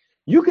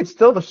 You could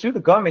still sue the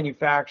gun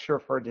manufacturer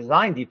for a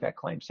design defect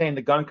claim, saying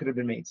the gun could have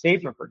been made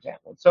safer, for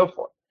example, and so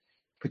forth.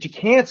 But you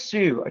can't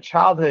sue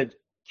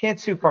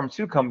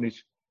pharmaceutical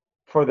companies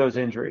for those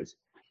injuries.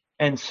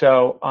 And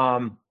so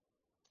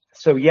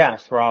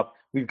yes, Rob,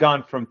 we've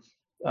gone from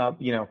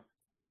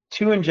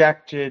 2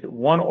 injected,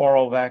 1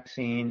 oral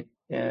vaccine,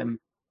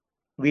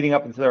 leading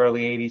up into the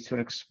early 80s, to an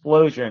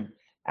explosion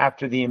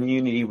after the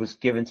immunity was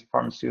given to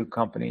pharmaceutical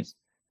companies,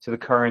 to the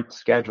current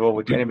schedule,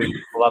 which anybody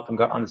can pull up and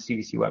go on the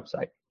CDC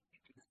website.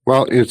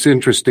 Well, it's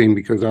interesting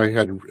because I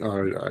had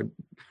a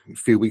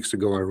few weeks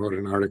ago, I wrote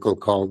an article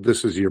called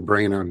 "This Is Your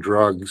Brain on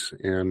Drugs,"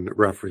 and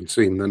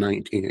referencing the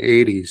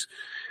 1980s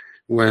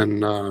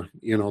when,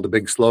 the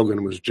big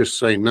slogan was just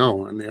say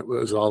no. And it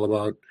was all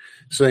about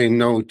saying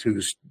no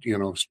to,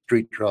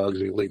 street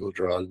drugs, illegal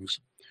drugs,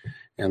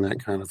 and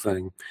that kind of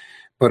thing.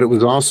 But it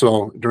was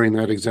also during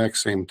that exact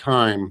same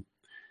time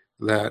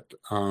that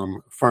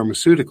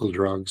pharmaceutical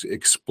drugs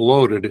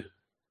exploded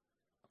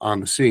on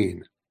the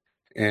scene.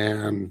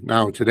 And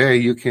now today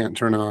you can't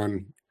turn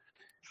on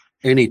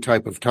any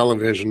type of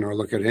television or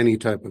look at any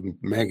type of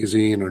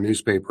magazine or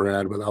newspaper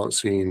ad without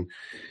seeing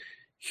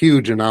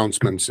huge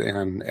announcements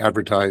and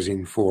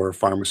advertising for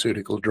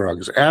pharmaceutical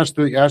drugs. Ask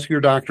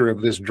your doctor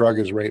if this drug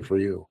is right for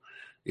you.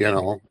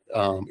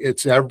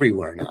 It's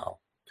everywhere now.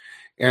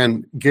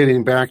 And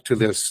getting back to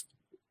this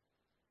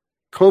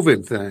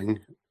COVID thing,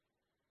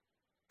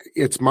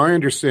 it's my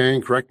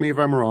understanding, correct me if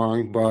I'm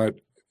wrong, but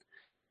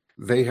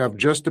they have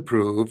just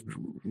approved,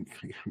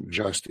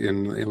 just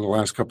in the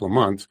last couple of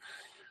months,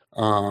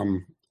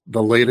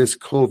 the latest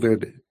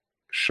COVID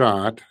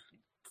shot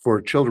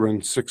for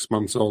children 6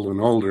 months old and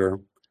older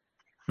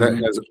that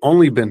has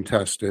only been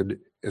tested,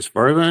 as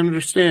far as I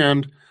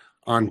understand,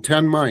 on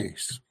 10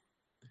 mice.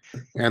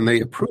 And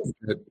they approved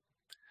it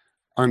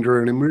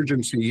under an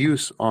emergency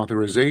use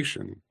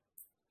authorization.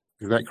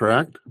 Is that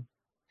correct?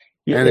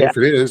 Yeah. And if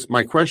it is,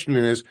 my question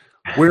is,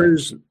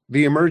 where's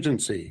the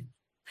emergency?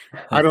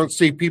 I don't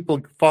see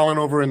people falling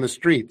over in the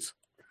streets.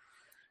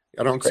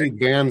 I don't see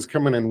vans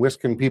coming and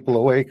whisking people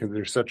away because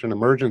there's such an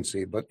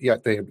emergency. But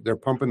yet they're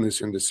pumping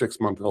this into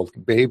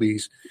 6-month-old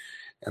babies,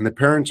 and the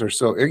parents are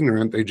so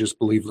ignorant they just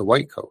believe the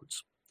white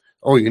coats.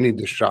 Oh, you need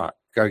the shot.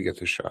 Got to get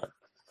the shot.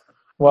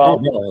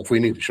 Well, if we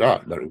need the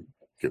shot, better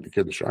give the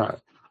kid the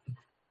shot.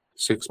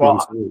 6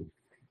 months old.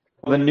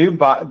 The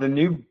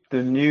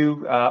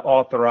new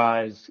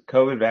authorized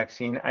COVID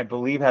vaccine, I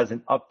believe, has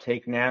an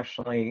uptake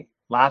nationally.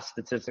 Last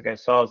statistic I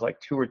saw was like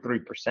 2 or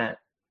 3%.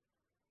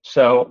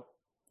 So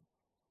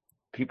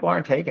people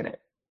aren't taking it,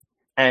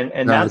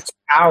 and that's the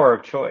power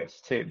of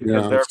choice too,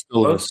 because they're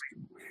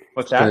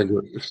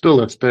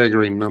still a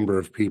staggering number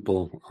of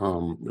people,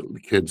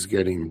 kids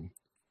getting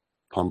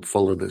pumped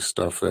full of this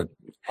stuff that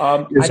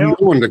is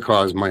known to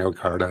cause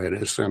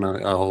myocarditis and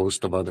a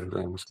host of other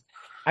things.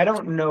 I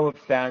don't know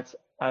if that's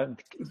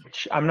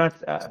I'm not.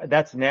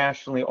 That's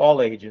nationally,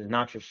 all ages,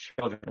 not just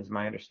children, is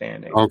my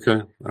understanding.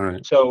 Okay, all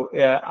right. So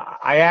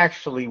I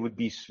actually would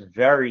be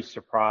very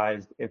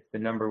surprised if the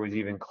number was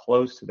even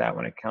close to that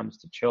when it comes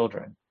to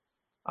children.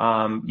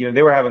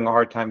 They were having a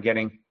hard time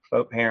getting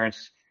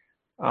parents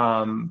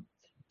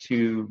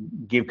to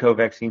give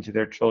co-vaccine to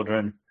their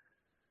children,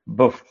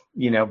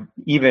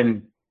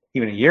 even a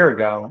year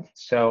ago.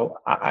 So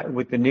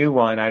with the new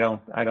one, I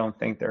don't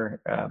think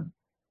they're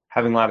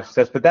having a lot of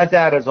success, but that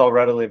data is all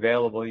readily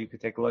available. You could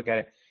take a look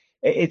at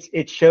it.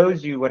 It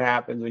shows you what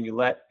happens when you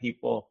let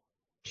people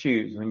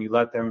choose, when you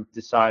let them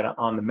decide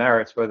on the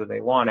merits whether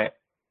they want it.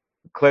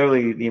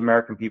 Clearly, the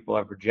American people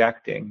are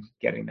rejecting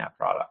getting that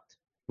product.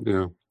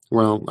 Yeah.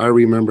 Well, I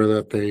remember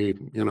that they,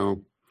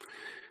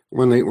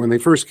 when they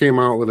first came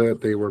out with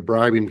it, they were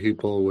bribing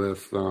people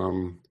with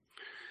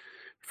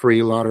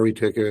free lottery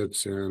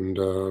tickets and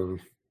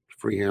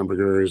free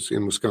hamburgers.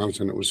 In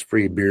Wisconsin, it was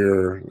free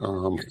beer.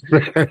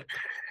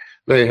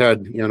 They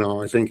had,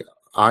 I think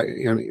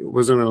it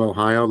wasn't in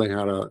Ohio. They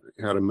had a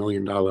 $1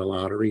 million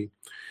lottery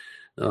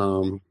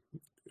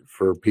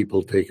for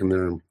people taking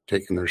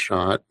their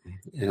shot.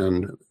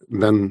 And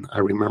then I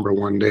remember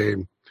one day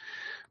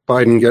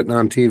Biden getting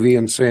on TV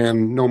and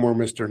saying, "No more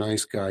Mr.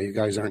 Nice Guy. You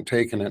guys aren't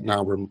taking it.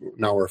 Now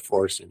we're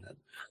forcing it."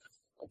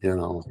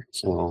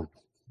 So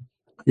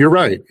you're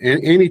right.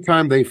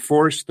 Anytime they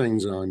force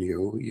things on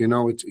you,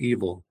 it's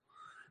evil.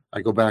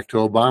 I go back to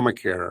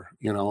Obamacare.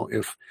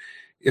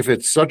 If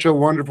it's such a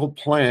wonderful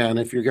plan,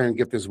 if you're going to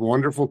get this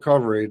wonderful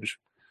coverage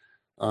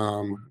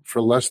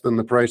for less than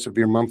the price of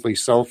your monthly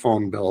cell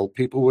phone bill,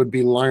 people would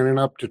be lining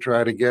up to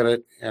try to get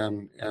it,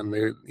 and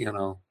they,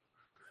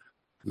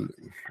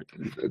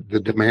 the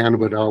demand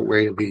would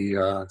outweigh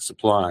the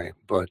supply.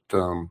 But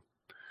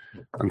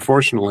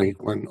unfortunately,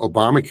 when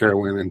Obamacare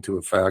went into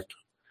effect,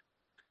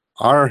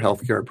 our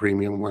healthcare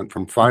premium went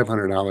from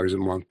 $500 a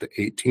month to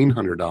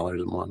 $1,800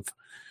 a month.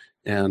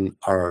 And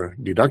our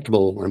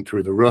deductible went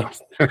through the roof.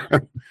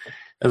 It's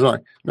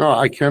like, no,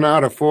 I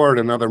cannot afford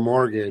another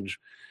mortgage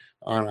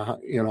on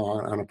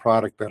a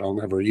product that I'll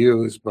never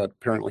use. But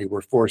apparently, we're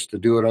forced to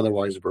do it.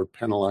 Otherwise, we're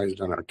penalized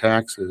on our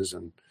taxes.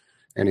 And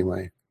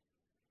anyway,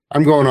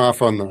 I'm going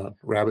off on the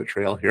rabbit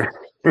trail here.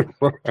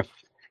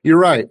 You're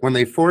right. When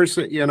they force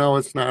it,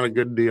 it's not a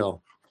good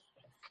deal.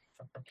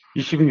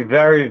 You should be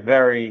very,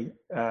 very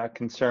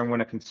concerned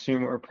when a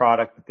consumer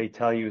product that they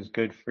tell you is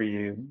good for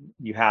you,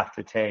 you have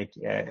to take.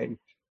 You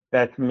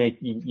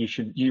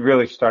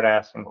really start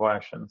asking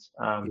questions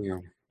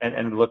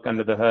and look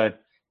under the hood. At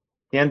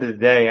the end of the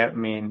day,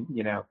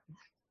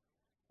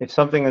 if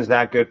something is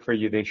that good for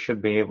you, they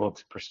should be able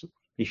to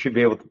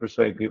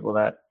persuade people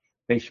that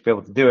they should be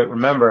able to do it.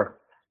 Remember,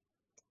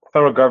 the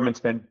federal government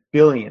spent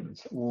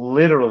billions,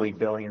 literally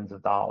billions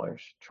of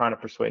dollars trying to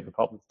persuade the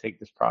public to take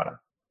this product.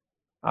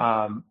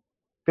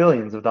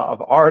 Billions of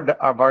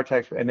our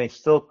tax, and they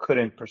still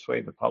couldn't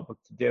persuade the public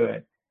to do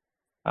it.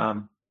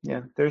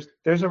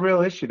 There's a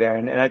real issue there,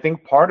 and I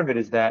think part of it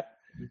is that,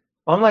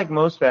 unlike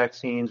most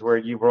vaccines where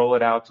you roll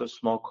it out to a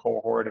small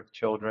cohort of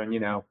children,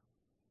 you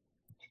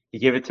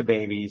give it to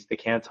babies, they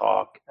can't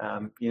talk.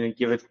 You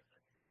give it,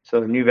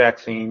 so the new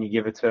vaccine, you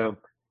give it to a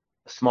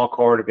small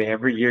cohort of babies.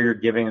 Every year you're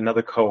giving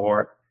another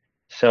cohort.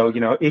 So,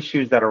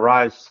 issues that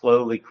arise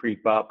slowly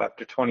creep up.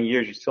 After 20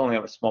 years, you still only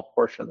have a small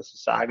portion of the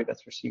society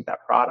that's received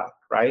that product,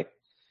 right?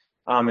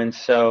 And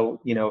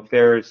so, if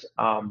there's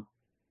an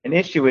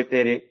issue with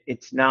it,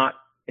 it's not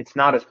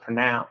as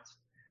pronounced.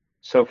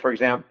 So, for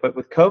example, but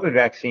with COVID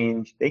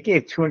vaccines, they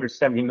gave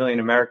 270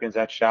 million Americans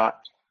that shot,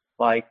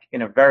 like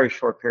in a very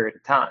short period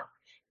of time.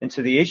 And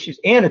so the issues,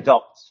 and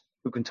adults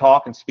who can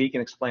talk and speak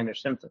and explain their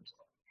symptoms.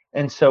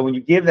 And so when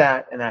you give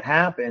that and that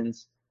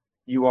happens,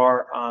 you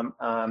are,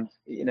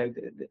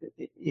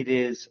 it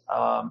is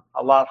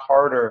a lot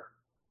harder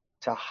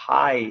to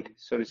hide,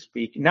 so to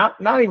speak. Not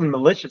even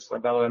maliciously,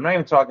 by the way. I'm not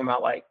even talking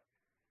about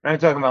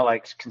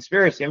like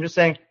conspiracy. I'm just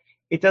saying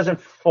it doesn't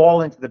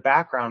fall into the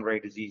background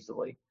rate as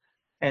easily.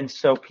 And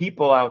so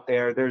people out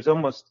there, there's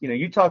almost,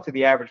 you talk to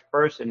the average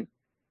person,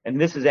 and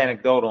this is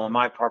anecdotal on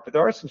my part, but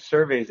there are some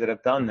surveys that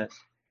have done this.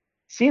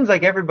 Seems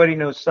like everybody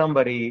knows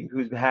somebody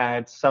who's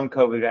had some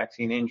COVID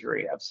vaccine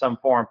injury of some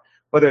form,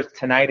 whether it's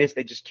tinnitus,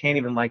 they just can't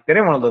even they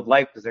don't want to live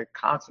life because they're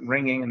constant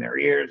ringing in their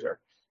ears, or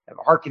have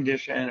a heart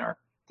condition, or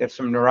they have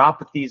some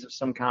neuropathies of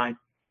some kind.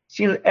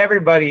 Seems like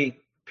everybody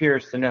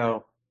appears to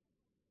know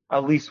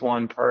at least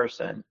one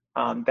person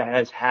that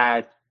has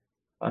had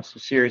some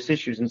serious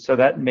issues. And so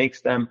that makes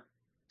them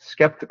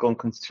skeptical and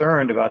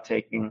concerned about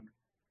taking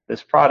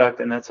this product,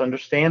 and that's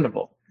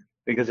understandable,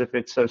 because if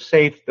it's so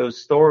safe, those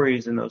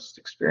stories and those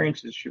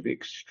experiences should be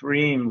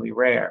extremely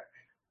rare.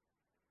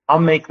 I'll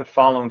make the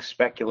following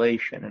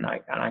speculation, and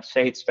I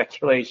say it's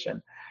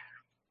speculation.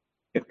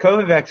 If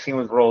COVID vaccine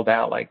was rolled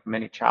out like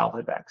many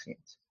childhood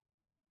vaccines,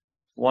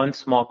 one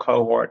small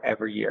cohort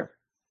every year,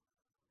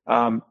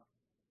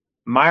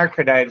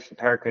 myocarditis and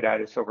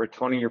pericarditis over a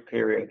 20-year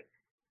period,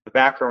 the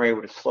background rate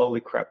would have slowly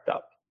crept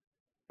up.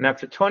 And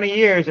after 20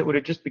 years, it would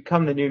have just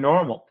become the new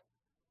normal,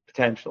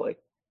 potentially.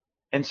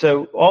 And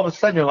so all of a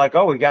sudden, you're like,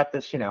 oh, we got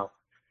this, we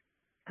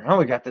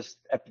got this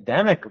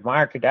epidemic of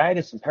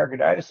myocarditis and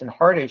pericarditis and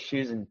heart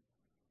issues, and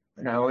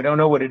we don't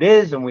know what it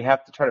is, and we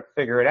have to try to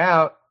figure it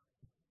out.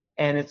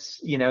 And it's,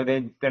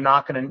 they're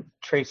not going to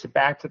trace it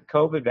back to the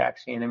COVID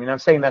vaccine. I mean, I'm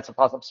saying that's a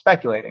possible. I'm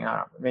speculating. I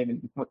don't know. Maybe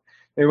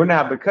they would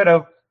not, but could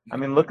have. I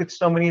mean, look at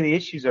so many of the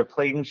issues that are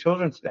plaguing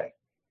children today: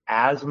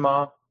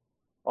 asthma,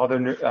 other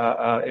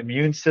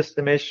immune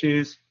system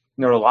issues,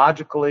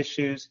 neurological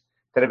issues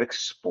that have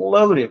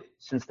exploded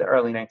since the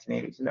early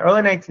 1980s. In the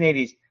early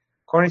 1980s,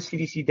 according to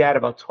CDC data,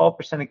 about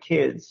 12% of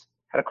kids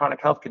had a chronic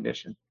health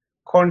condition.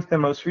 According to the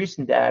most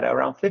recent data,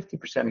 around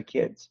 50% of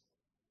kids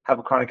have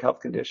a chronic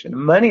health condition.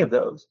 Many of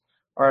those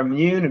are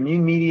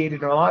immune-mediated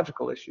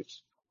neurological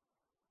issues.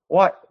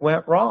 What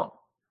went wrong?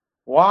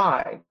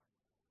 Why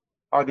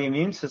are the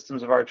immune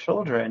systems of our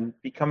children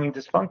becoming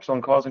dysfunctional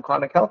and causing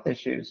chronic health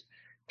issues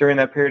during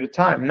that period of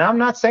time? Now, I'm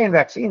not saying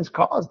vaccines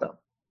caused them,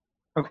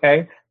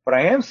 okay? What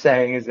I am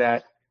saying is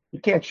that you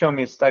can't show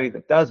me a study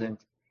that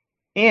doesn't.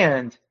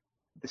 And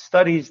the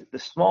studies,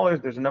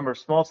 there's a number of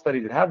small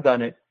studies that have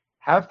done it,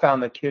 have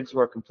found that kids who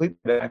are completely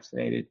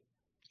vaccinated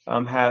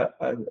have,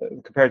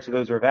 compared to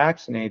those who are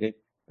vaccinated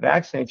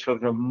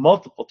children have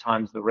multiple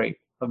times the rate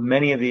of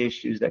many of the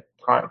issues that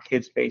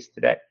kids face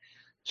today.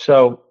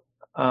 So,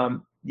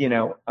 there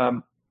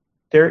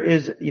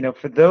is,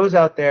 for those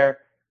out there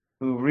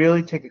who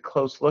really take a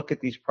close look at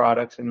these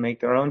products and make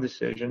their own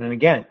decision, and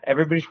again,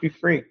 everybody should be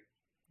free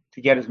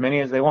to get as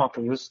many as they want,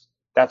 because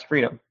that's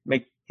freedom.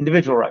 Make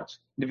individual rights,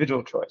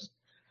 individual choice.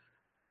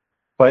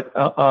 But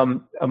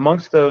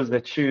amongst those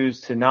that choose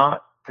to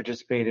not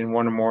participate in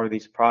one or more of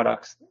these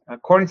products,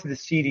 according to the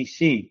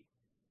CDC,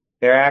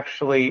 they're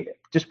actually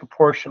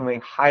disproportionately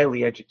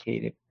highly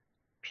educated,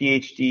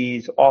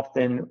 PhDs,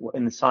 often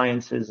in the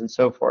sciences and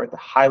so forth,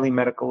 highly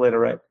medical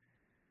literate.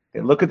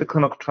 They look at the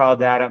clinical trial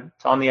data.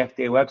 It's on the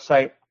FDA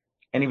website.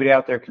 Anybody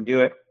out there can do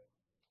it.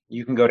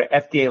 You can go to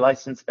FDA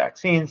licensed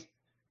vaccines.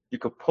 You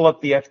could pull up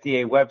the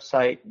FDA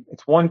website.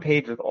 It's one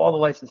page with all the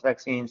licensed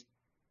vaccines.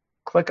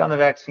 Click on the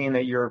vaccine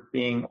that you're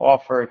being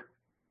offered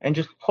and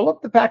just pull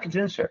up the package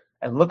insert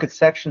and look at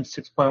section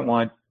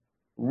 6.1.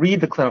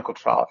 Read the clinical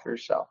trial for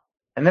yourself,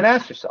 and then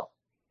ask yourself,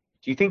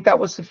 do you think that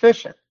was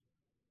sufficient?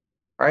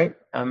 Right?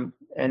 And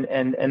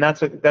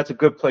that's a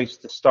good place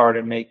to start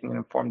in making an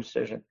informed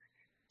decision.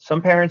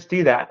 Some parents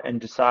do that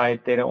and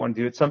decide they don't want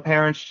to do it. Some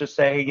parents just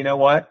say, hey, you know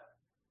what?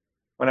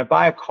 When I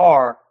buy a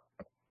car,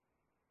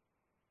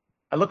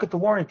 I look at the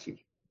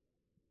warranty.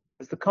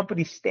 Does the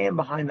company stand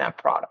behind that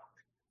product?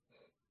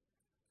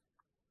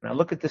 And I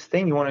look at this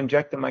thing you want to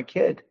inject in my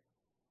kid,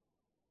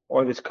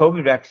 or this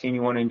COVID vaccine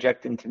you want to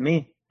inject into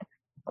me.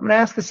 I'm going to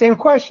ask the same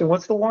question.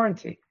 What's the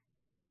warranty?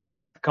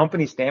 The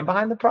company stand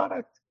behind the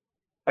product?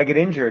 If I get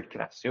injured,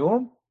 can I sue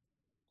them?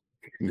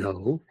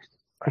 No.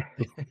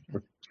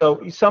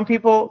 So some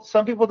people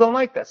don't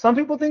like that. Some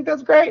people think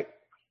that's great.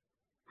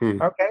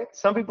 Okay.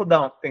 Some people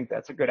don't think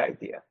that's a good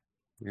idea.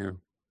 Yeah.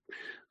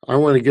 I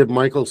want to give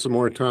Michael some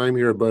more time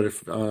here, but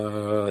if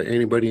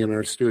anybody in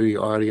our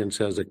studio audience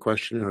has a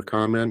question or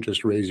comment,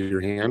 just raise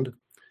your hand,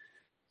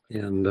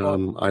 and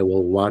I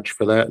will watch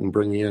for that and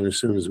bring you in as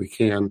soon as we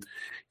can.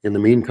 In the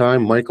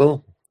meantime,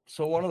 Michael?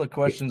 So one of the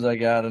questions I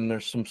got, and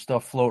there's some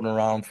stuff floating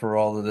around for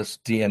all of this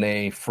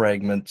DNA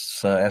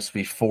fragments,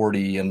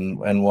 SV40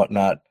 and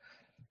whatnot,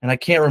 and I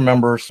can't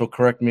remember, so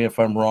correct me if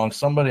I'm wrong.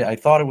 I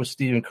thought it was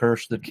Stephen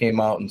Kirsch that came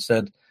out and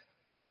said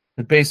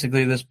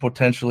basically this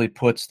potentially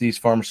puts these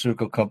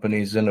pharmaceutical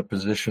companies in a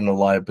position of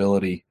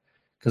liability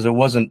because it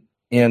wasn't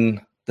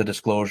in the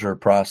disclosure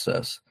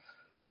process.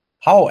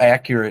 How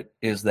accurate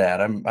is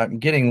that? I'm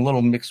getting a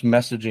little mixed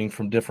messaging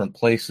from different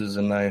places,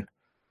 and I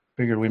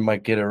figured we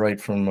might get it right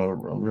from a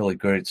really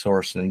great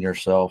source in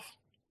yourself.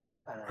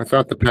 I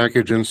thought the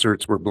package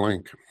inserts were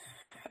blank.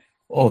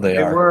 Oh, they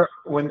are. Were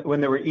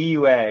when they were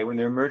EUA, when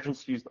they're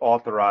emergency use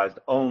authorized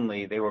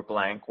only, they were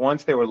blank.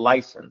 Once they were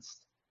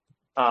licensed,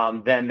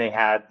 then they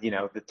had,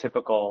 the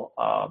typical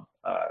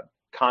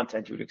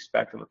content you would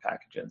expect of a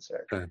package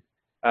insert. Okay.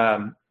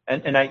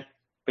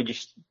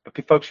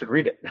 But folks should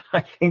read it.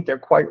 I think they're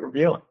quite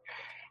revealing.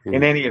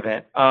 In any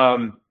event,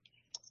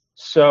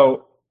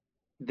 so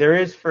there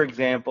is, for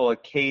example, a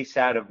case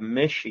out of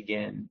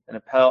Michigan,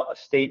 a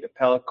state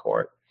appellate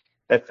court,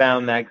 that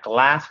found that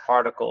glass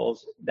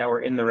particles that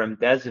were in the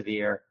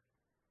remdesivir,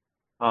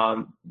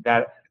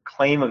 that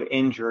claim of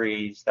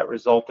injuries that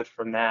resulted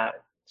from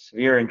that,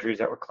 severe injuries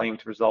that were claimed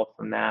to result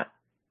from that,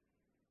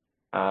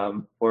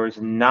 was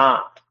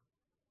not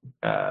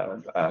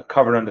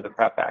covered under the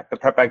PrEP Act. The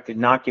PrEP Act did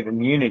not give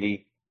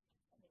immunity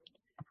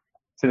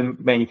to the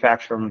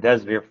manufacturer of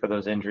remdesivir for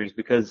those injuries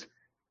because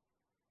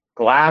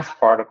glass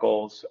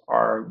particles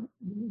are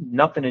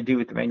nothing to do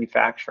with the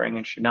manufacturing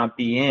and should not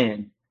be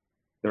in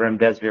the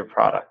remdesivir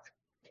product.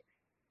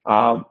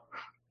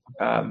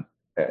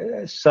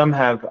 Some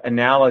have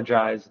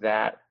analogized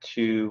that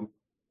to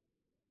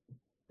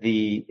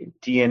the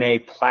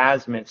DNA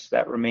plasmids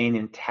that remain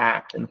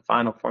intact in the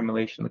final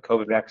formulation of the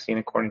COVID vaccine,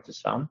 according to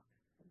some,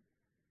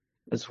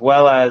 as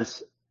well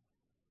as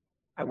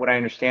what I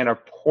understand are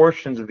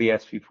portions of the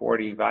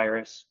SV40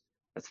 virus.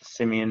 That's the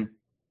simian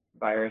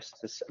virus,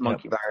 this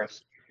monkey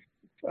virus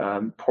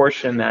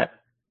portion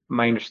that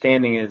my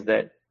understanding is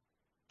that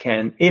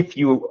if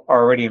you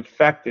are already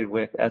infected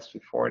with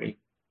SV40,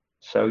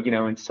 so,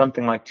 and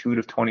something like 2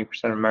 to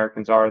 20% of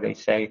Americans are, they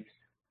say,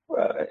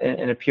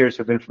 and appears to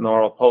have been from the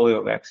oral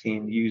polio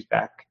vaccine used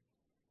back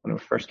when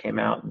it first came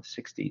out in the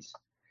 60s,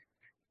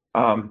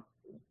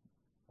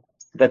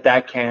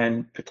 that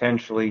can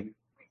potentially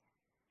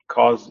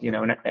cause,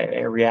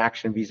 a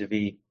reaction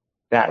vis-a-vis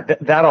that.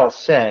 That all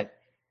said,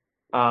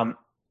 there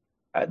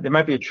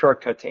might be a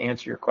shortcut to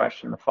answer your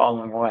question the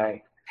following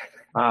way,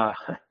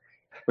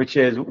 which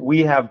is we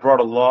have brought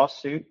a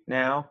lawsuit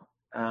now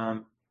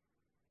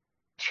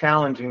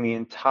challenging the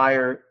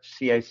entire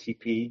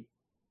CICP,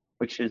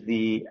 which is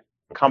the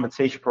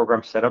compensation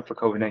program set up for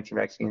COVID-19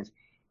 vaccines,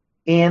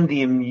 and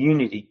the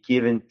immunity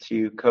given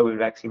to COVID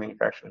vaccine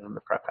manufacturers under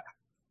the PrEP Act.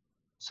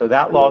 So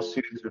that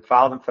lawsuit has been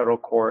filed in federal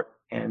court,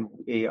 and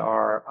we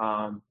are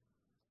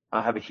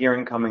have a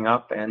hearing coming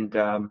up, and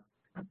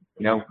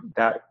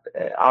that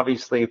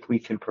obviously if we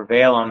can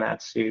prevail on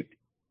that suit,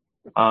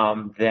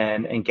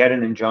 then and get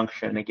an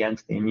injunction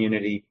against the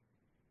immunity,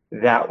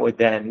 that would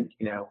then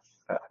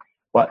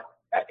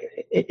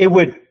it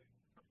would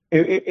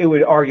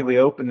arguably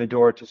open the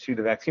door to sue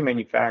the vaccine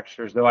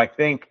manufacturers, though I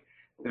think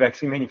the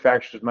vaccine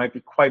manufacturers might be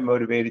quite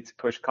motivated to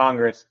push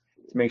Congress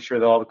to make sure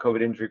that all the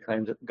COVID injury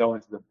claims go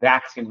into the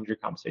vaccine injury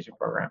compensation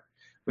program,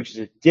 which is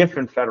a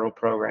different federal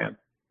program.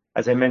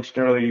 As I mentioned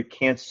earlier, you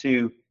can't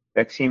sue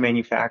vaccine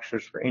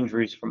manufacturers for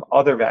injuries from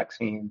other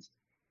vaccines,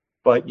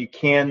 but you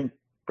can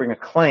bring a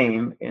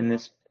claim in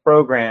this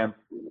program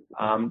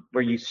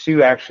where you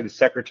sue actually the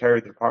Secretary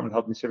of the Department of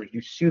Health and Human Services,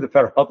 you sue the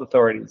federal health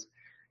authorities,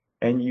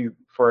 and you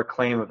for a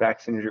claim of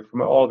vaccine injury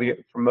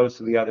from most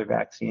of the other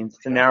vaccines.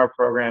 It's a narrow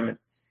program. It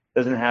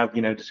doesn't have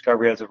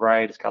discovery as of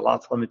right. It's got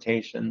lots of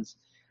limitations,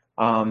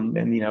 and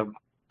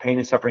pain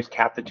and suffering is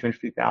capped at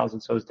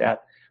 250,000. So is death.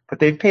 But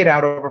they've paid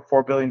out over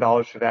 $4 billion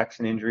for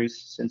vaccine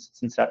injuries since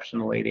its inception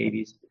in the late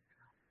 80s,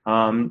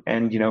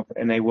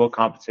 and they will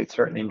compensate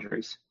certain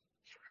injuries.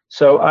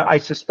 So I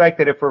suspect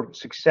that if we're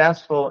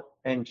successful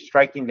in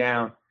striking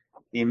down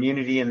the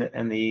immunity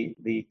and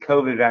the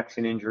COVID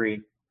vaccine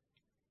injury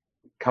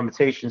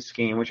compensation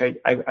scheme, which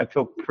I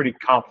feel pretty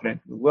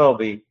confident we will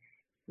be,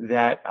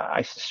 that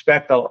I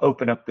suspect they'll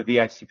open up the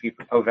VICP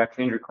for COVID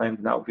vaccine injury claims,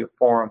 and that will be a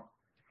forum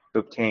to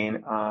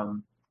obtain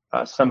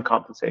some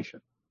compensation.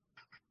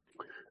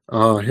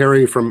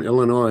 Harry from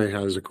Illinois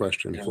has a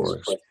question for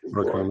us,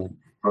 or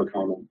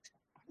comment.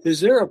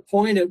 Is there a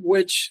point at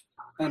which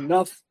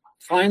enough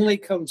finally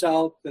comes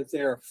out that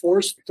they're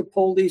forced to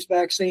pull these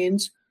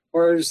vaccines,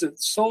 or is it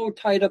so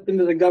tied up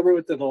into the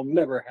government that it'll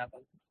never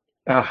happen?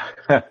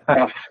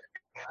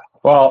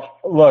 Well,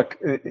 look,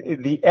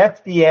 the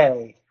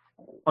FDA,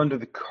 under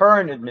the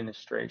current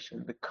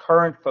administration, the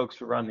current folks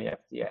who run the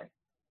FDA,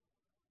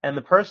 and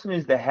the person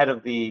who's the head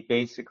of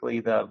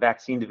basically the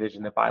vaccine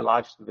division, the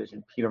biologics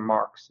division,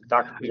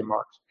 Dr. Peter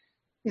Marks,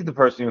 he's the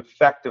person who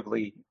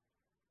effectively,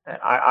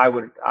 I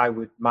would,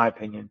 my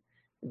opinion,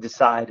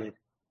 decided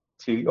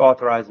to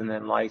authorize and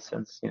then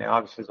license.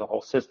 Obviously there's a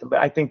whole system, but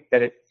I think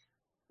that it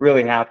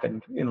really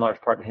happened in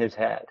large part in his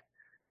head.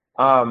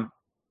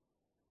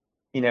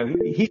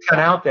 He's gone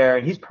out there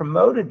and he's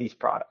promoted these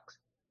products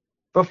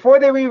before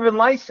they were even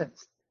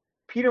licensed.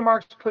 Peter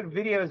Marks put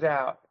videos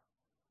out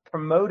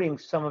promoting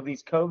some of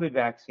these COVID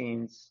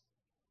vaccines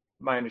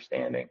my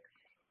understanding.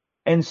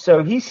 And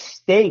so he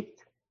staked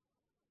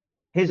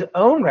his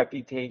own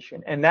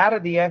reputation and that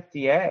of the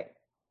FDA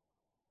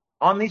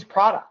on these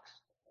products.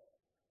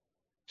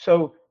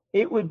 So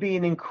it would be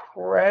an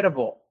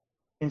incredible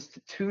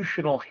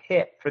institutional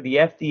hit for the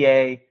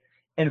FDA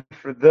and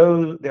for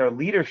their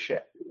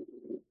leadership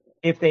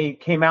if they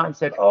came out and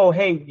said, oh,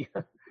 hey,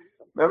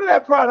 remember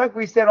that product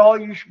we said all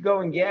you should go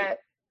and get?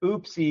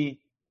 Oopsie,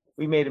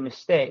 we made a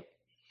mistake.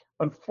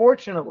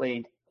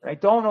 Unfortunately, I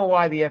don't know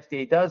why the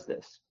FDA does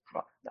this.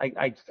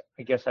 I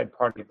guess I'd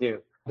partly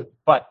do.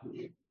 But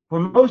for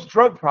most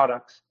drug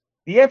products,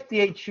 the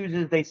FDA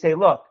chooses, they say,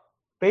 look,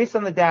 based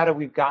on the data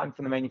we've gotten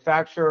from the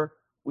manufacturer,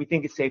 we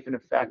think it's safe and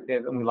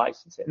effective, and we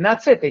license it. And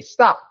that's it. They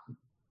stop.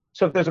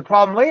 So if there's a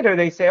problem later,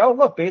 they say, oh,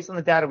 look, based on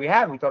the data we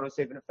had, we thought it was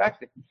safe and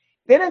effective.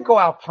 They don't go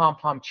out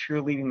pom-pom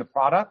cheerleading the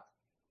product.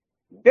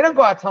 They don't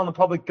go out telling the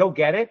public, go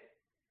get it,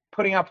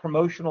 putting out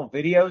promotional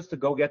videos to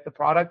go get the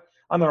product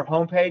on their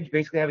homepage,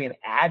 basically having an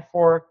ad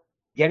for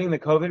getting the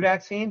COVID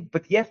vaccine.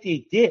 But the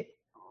FDA did.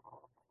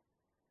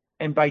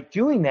 And by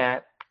doing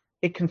that,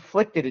 it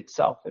conflicted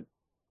itself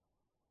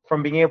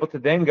from being able to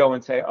then go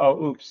and say,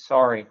 oh, oops,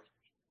 sorry,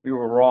 we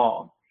were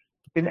wrong.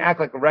 It didn't act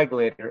like a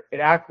regulator. It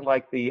acted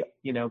like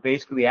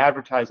basically the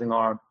advertising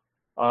arm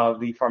of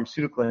the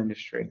pharmaceutical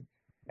industry.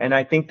 And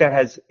I think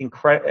that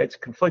it's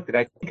conflicted.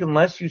 I think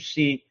unless you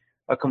see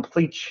a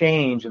complete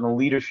change in the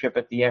leadership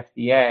at the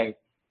FDA,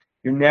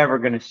 you're never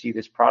going to see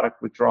this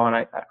product withdrawn.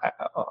 I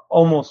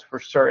almost for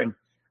certain,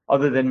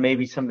 other than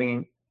maybe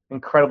something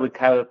incredibly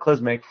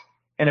cataclysmic.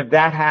 And if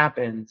that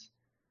happens,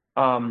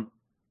 you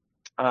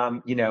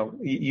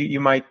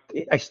might.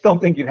 I still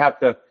think you'd have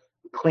to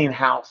clean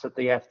house at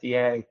the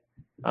FDA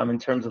in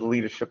terms of the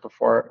leadership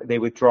before they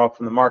withdraw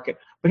from the market.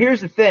 But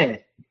here's the thing.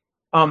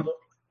 To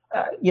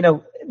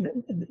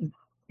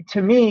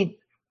me,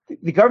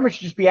 the government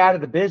should just be out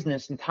of the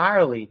business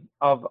entirely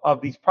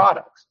of these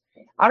products.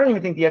 I don't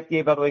even think the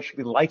FDA, by the way, should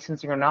be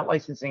licensing or not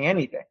licensing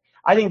anything.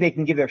 I think they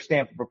can give their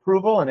stamp of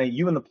approval, and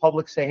you and the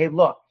public say, hey,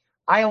 look,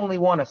 I only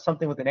want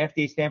something with an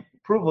FDA stamp of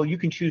approval. You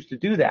can choose to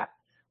do that.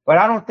 But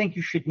I don't think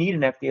you should need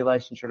an FDA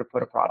licensure to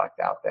put a product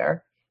out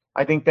there.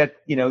 I think that,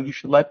 you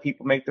should let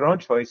people make their own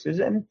choices.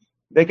 And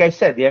like I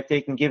said, the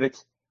FDA can give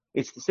its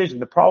decision.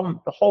 The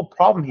whole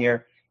problem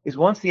here is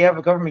once the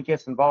government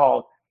gets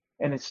involved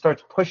and it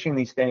starts pushing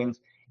these things,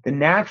 the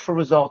natural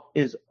result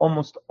is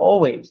almost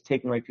always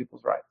taking away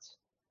people's rights.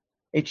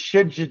 It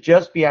should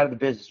just be out of the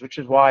business, which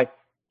is why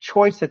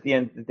choice at the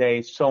end of the day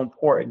is so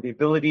important. The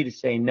ability to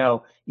say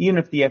no, even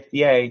if the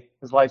FDA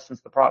has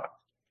licensed the product.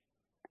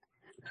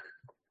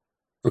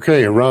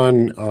 Okay,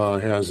 Ron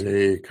has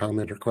a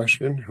comment or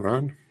question.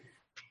 Ron,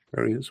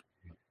 there he is.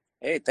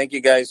 Hey, thank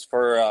you guys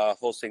for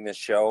hosting this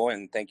show,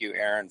 and thank you,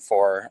 Aaron,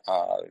 for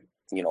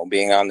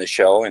being on the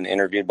show and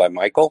interviewed by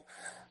Michael.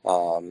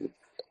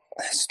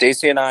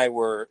 Stacy and I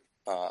were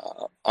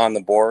on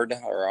the board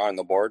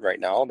right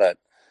now that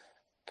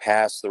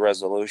passed the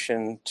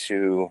resolution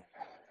to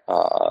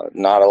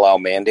not allow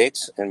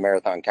mandates in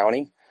Marathon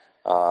County,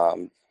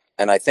 and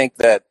I think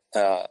that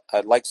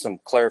I'd like some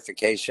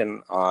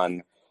clarification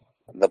on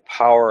the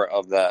power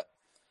of that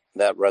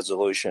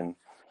resolution.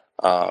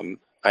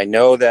 I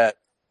know that,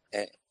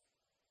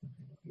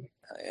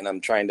 and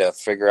I'm trying to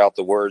figure out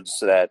the words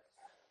that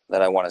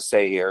I want to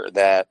say here,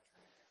 that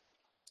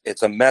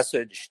it's a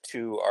message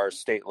to our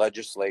state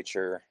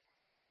legislature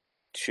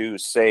to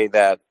say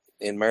that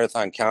in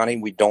Marathon County,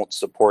 we don't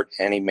support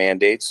any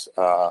mandates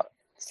for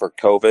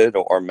COVID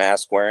or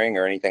mask wearing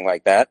or anything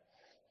like that.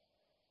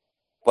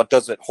 But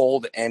does it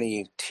hold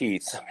any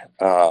teeth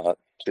to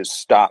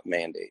stop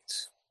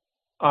mandates?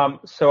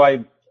 So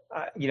I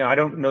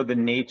don't know the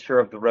nature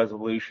of the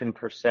resolution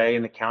per se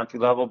in the county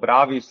level, but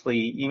obviously,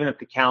 even if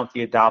the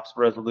county adopts a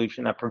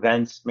resolution that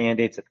prevents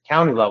mandates at the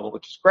county level,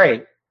 which is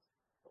great,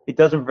 it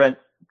doesn't prevent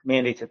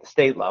mandates at the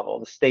state level.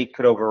 The state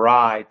could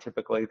override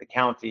typically the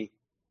county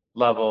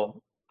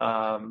level,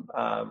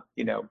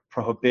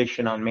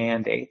 prohibition on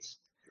mandates.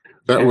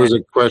 That was a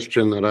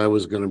question that I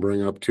was going to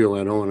bring up too.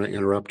 I don't want to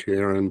interrupt you,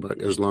 Aaron,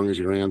 but as long as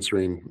you're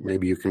answering,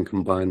 maybe you can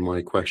combine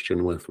my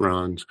question with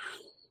Ron's.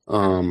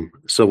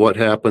 So what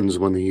happens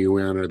when the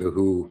UN or the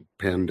WHO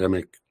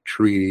pandemic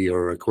treaty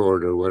or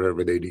accord or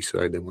whatever they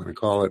decide they want to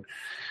call it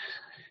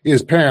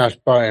is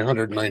passed by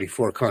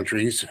 194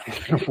 countries?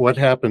 What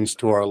happens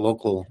to our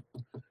local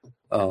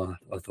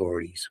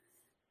authorities?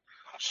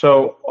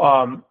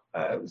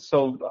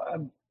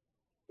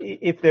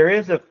 If there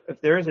is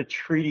a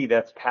treaty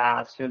that's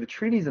passed, the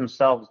treaties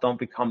themselves don't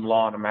become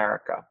law in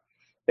America.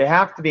 They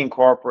have to be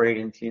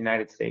incorporated into the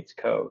United States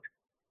Code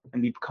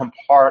and become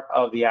part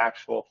of the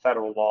actual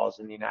federal laws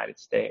in the United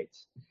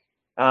States.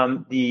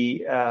 To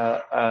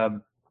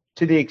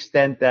the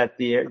extent that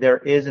there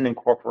is an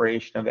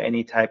incorporation of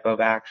any type of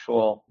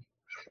actual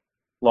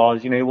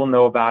laws, you will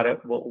know about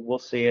it. We'll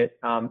see it.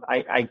 I'm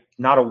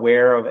not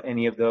aware of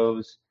any of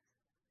those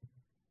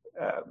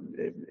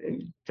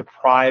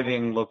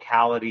depriving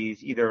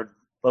localities, either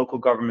local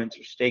governments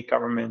or state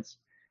governments,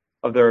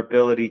 of their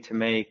ability to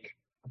make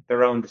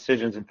their own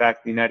decisions. In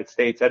fact, the United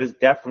States, that is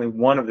definitely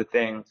one of the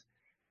things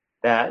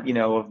that,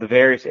 of the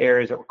various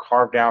areas that were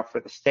carved out for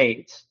the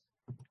states,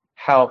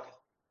 health,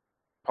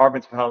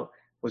 departments of health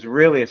was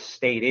really a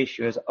state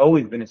issue, has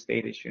always been a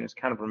state issue, and has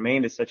kind of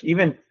remained as such.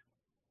 Even,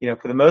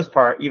 for the most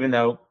part, even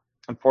though,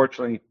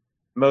 unfortunately,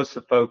 most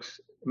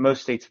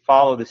states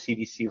follow the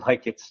CDC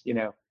like it's,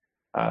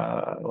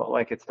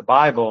 like it's the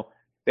Bible,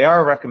 they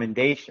are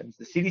recommendations.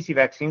 The CDC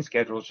vaccine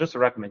schedule is just a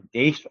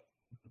recommendation.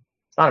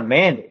 It's not a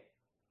mandate.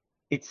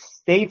 It's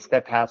states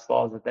that pass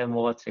laws that then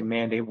will, let's say,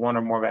 mandate one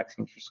or more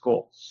vaccines for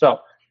schools. So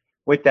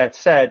with that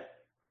said,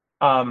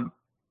 let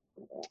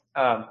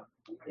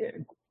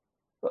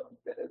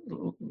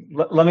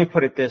me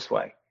put it this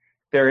way.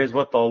 There is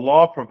what the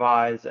law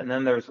provides, and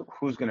then there's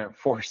who's going to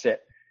enforce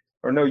it.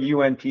 There are no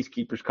UN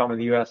peacekeepers coming to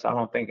the U.S., I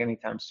don't think,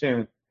 anytime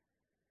soon.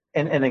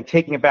 And then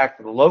taking it back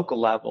to the local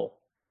level,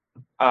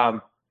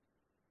 in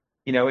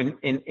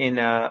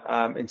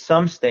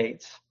some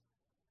states,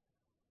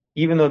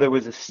 even though there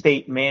was a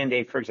state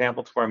mandate, for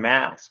example, to wear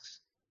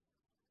masks,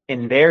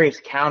 in various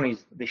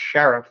counties, the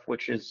sheriff,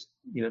 which is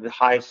the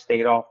highest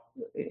state off,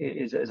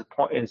 is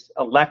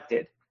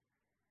elected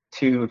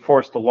to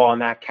enforce the law in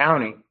that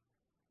county.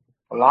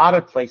 A lot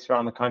of places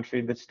around the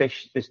country,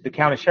 the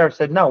county sheriff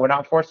said, no, we're not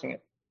enforcing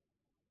it.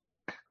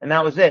 And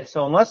that was it.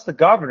 So unless the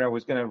governor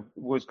was going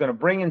to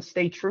bring in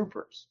state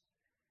troopers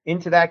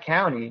into that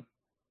county,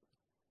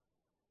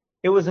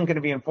 it wasn't going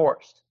to be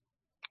enforced.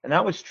 And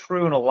that was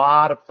true in a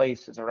lot of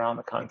places around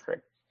the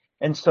country.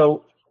 And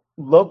so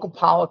local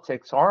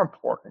politics are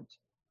important.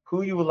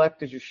 Who you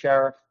elect as your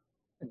sheriff,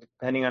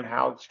 depending on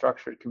how it's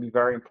structured, can be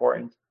very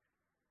important.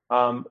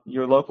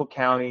 Your local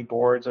county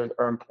boards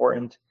are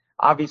important.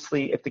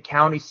 Obviously, if the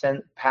county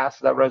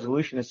passes that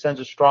resolution, it sends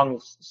a strong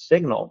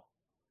signal,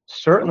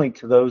 certainly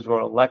to those who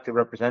are elected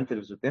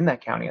representatives within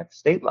that county at the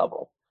state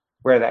level,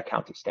 where that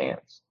county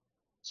stands.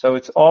 So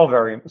it's all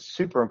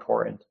super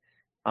important.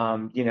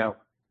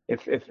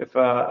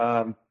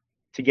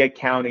 To get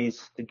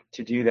counties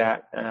to do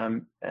that,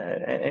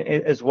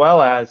 as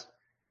well as,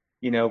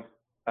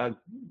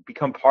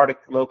 become part of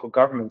local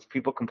governments.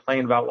 People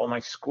complain about, well, my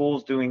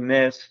school's doing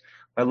this,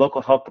 my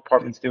local health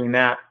department's doing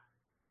that.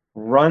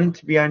 Run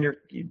to be on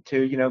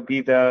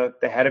be the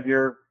head of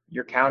your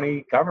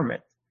county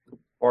government,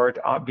 or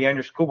to be on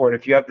your school board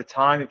if you have the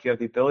time, if you have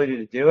the ability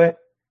to do it,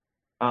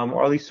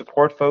 or at least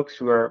support folks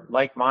who are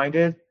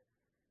like-minded.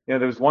 There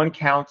was one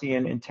county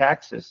in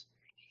Texas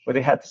where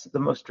they had the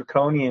most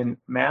draconian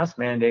mask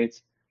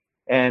mandates,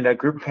 and a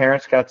group of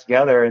parents got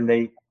together and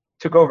they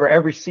took over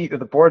every seat of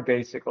the board,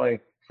 basically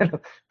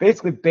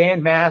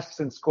banned masks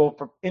in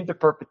school into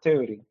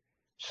perpetuity.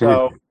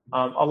 So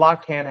a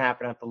lot can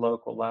happen at the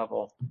local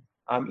level,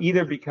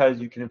 either because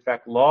you can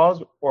affect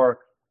laws, or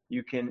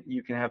you can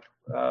have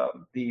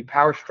the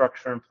power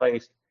structure in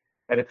place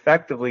that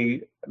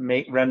effectively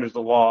renders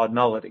the law a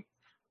nullity.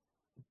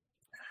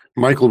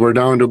 Michael, we're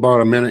down to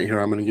about a minute here.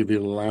 I'm going to give you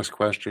the last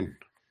question.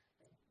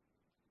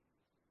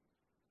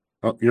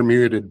 Oh, you're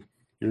muted.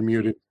 You're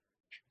muted.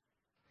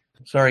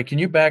 Sorry, can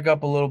you back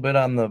up a little bit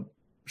on the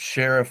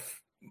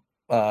sheriff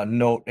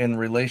note in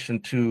relation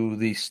to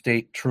the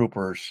state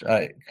troopers?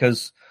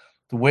 Because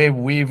the way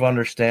we've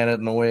understand it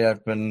and the way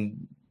I've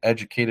been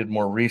educated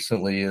more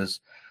recently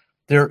is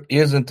there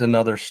isn't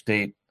another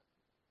state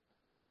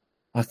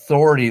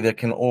authority that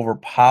can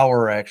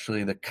overpower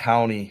actually the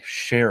county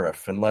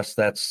sheriff, unless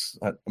that's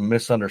a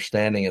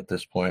misunderstanding at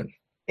this point.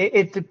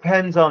 It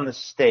depends on the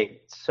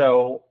state.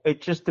 So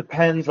it just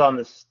depends on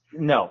the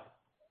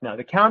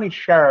the county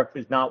sheriff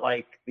is not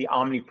like the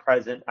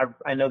omnipresent.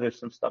 I know there's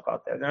some stuff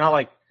out there. They're not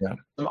like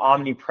some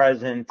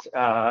omnipresent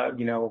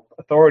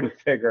authority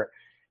figure.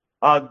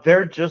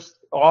 They're just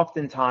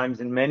oftentimes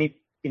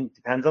it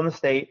depends on the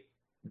state,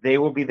 they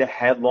will be the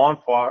head law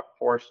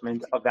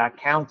enforcement of that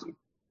county.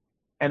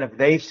 And if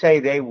they say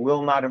they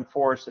will not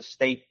enforce a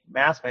state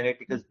mask mandate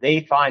because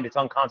they find it's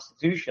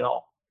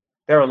unconstitutional,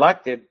 they're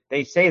elected,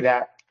 they say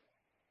that,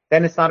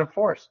 then it's not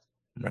enforced.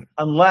 Right.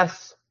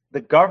 Unless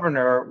the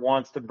governor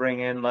wants to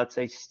bring in, let's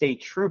say,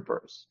 state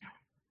troopers,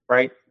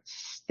 right?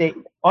 State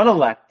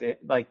unelected,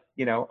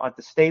 at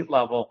the state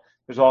level,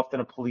 there's often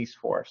a police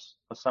force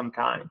of some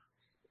kind,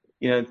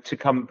 to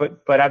come.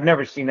 But I've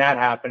never seen that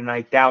happen, and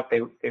I doubt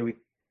they would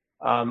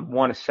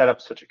want to set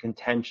up such a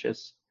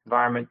contentious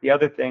environment. The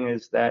other thing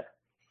is that,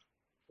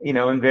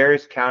 in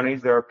various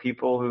counties, there are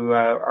people who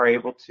are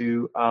able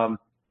to, to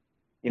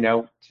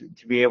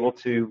be able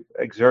to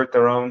exert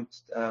their own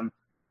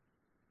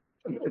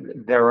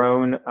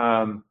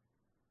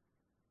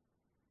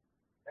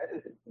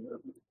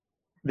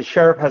the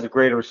sheriff has a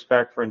greater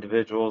respect for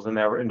individuals and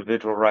their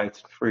individual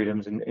rights and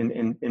freedoms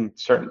in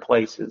certain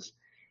places,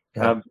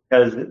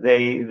 because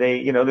they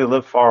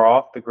live far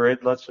off the grid,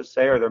 let's just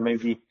say, or they're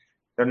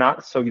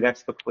not so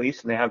next to the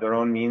police, and they have their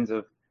own means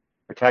of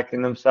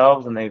protecting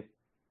themselves, and they've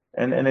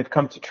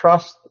come to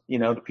trust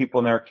the people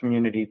in their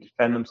community to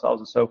defend themselves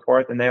and so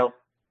forth, and they'll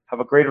have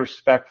a greater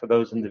respect for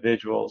those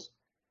individuals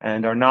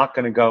and are not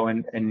going to go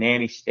and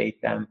nanny state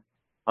them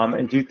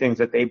and do things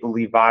that they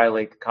believe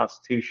violate the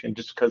Constitution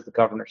just because the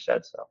governor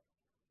said so.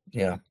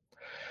 Yeah.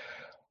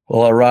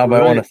 Well, Rob, All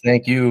I want right. to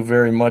thank you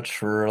very much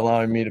for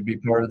allowing me to be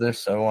part of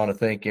this. I want to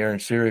thank Aaron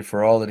Siri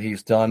for all that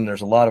he's done. There's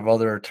a lot of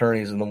other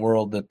attorneys in the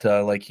world that,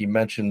 like he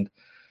mentioned,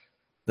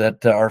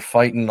 that are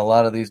fighting a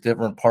lot of these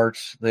different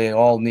parts. They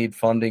all need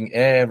funding.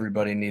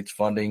 Everybody needs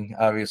funding.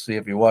 Obviously,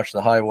 if you watch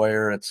the High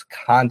Wire, it's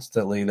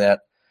constantly that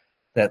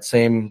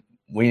same,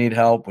 we need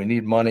help, we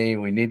need money,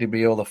 we need to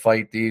be able to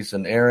fight these.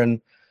 And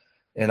Aaron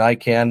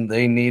and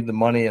they need the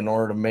money in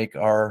order to make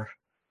our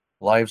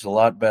lives a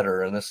lot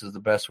better. And this is the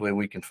best way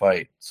we can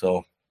fight.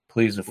 So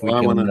please, if we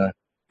can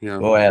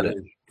go at it.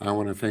 I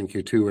want to thank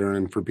you too,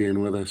 Aaron, for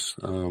being with us.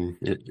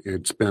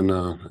 It's been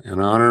an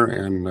honor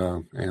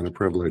and a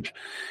privilege.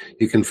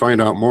 You can find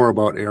out more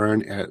about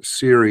Aaron at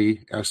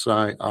Siri,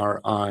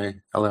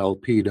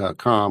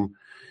 SIRILLP.com,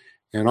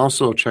 and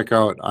also check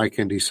out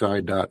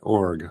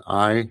ICanDecide.org,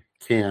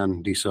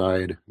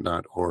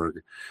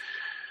 ICanDecide.org.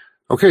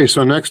 Okay,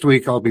 so next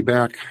week I'll be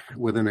back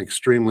with an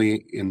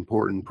extremely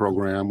important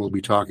program. We'll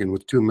be talking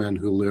with two men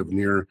who live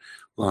near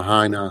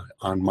Lahaina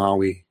on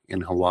Maui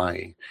in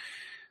Hawaii.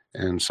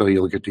 And so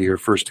you'll get to hear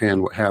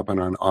firsthand what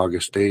happened on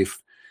August 8th.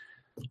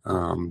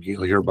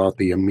 You'll hear about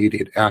the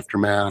immediate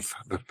aftermath,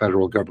 the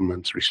federal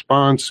government's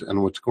response,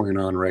 and what's going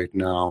on right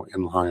now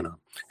in Lahaina.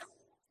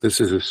 This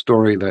is a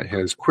story that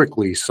has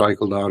quickly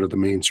cycled out of the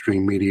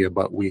mainstream media,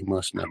 but we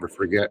must never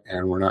forget,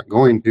 and we're not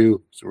going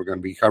to, so we're going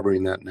to be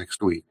covering that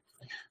next week.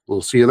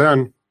 We'll see you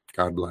then.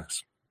 God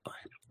bless. Bye.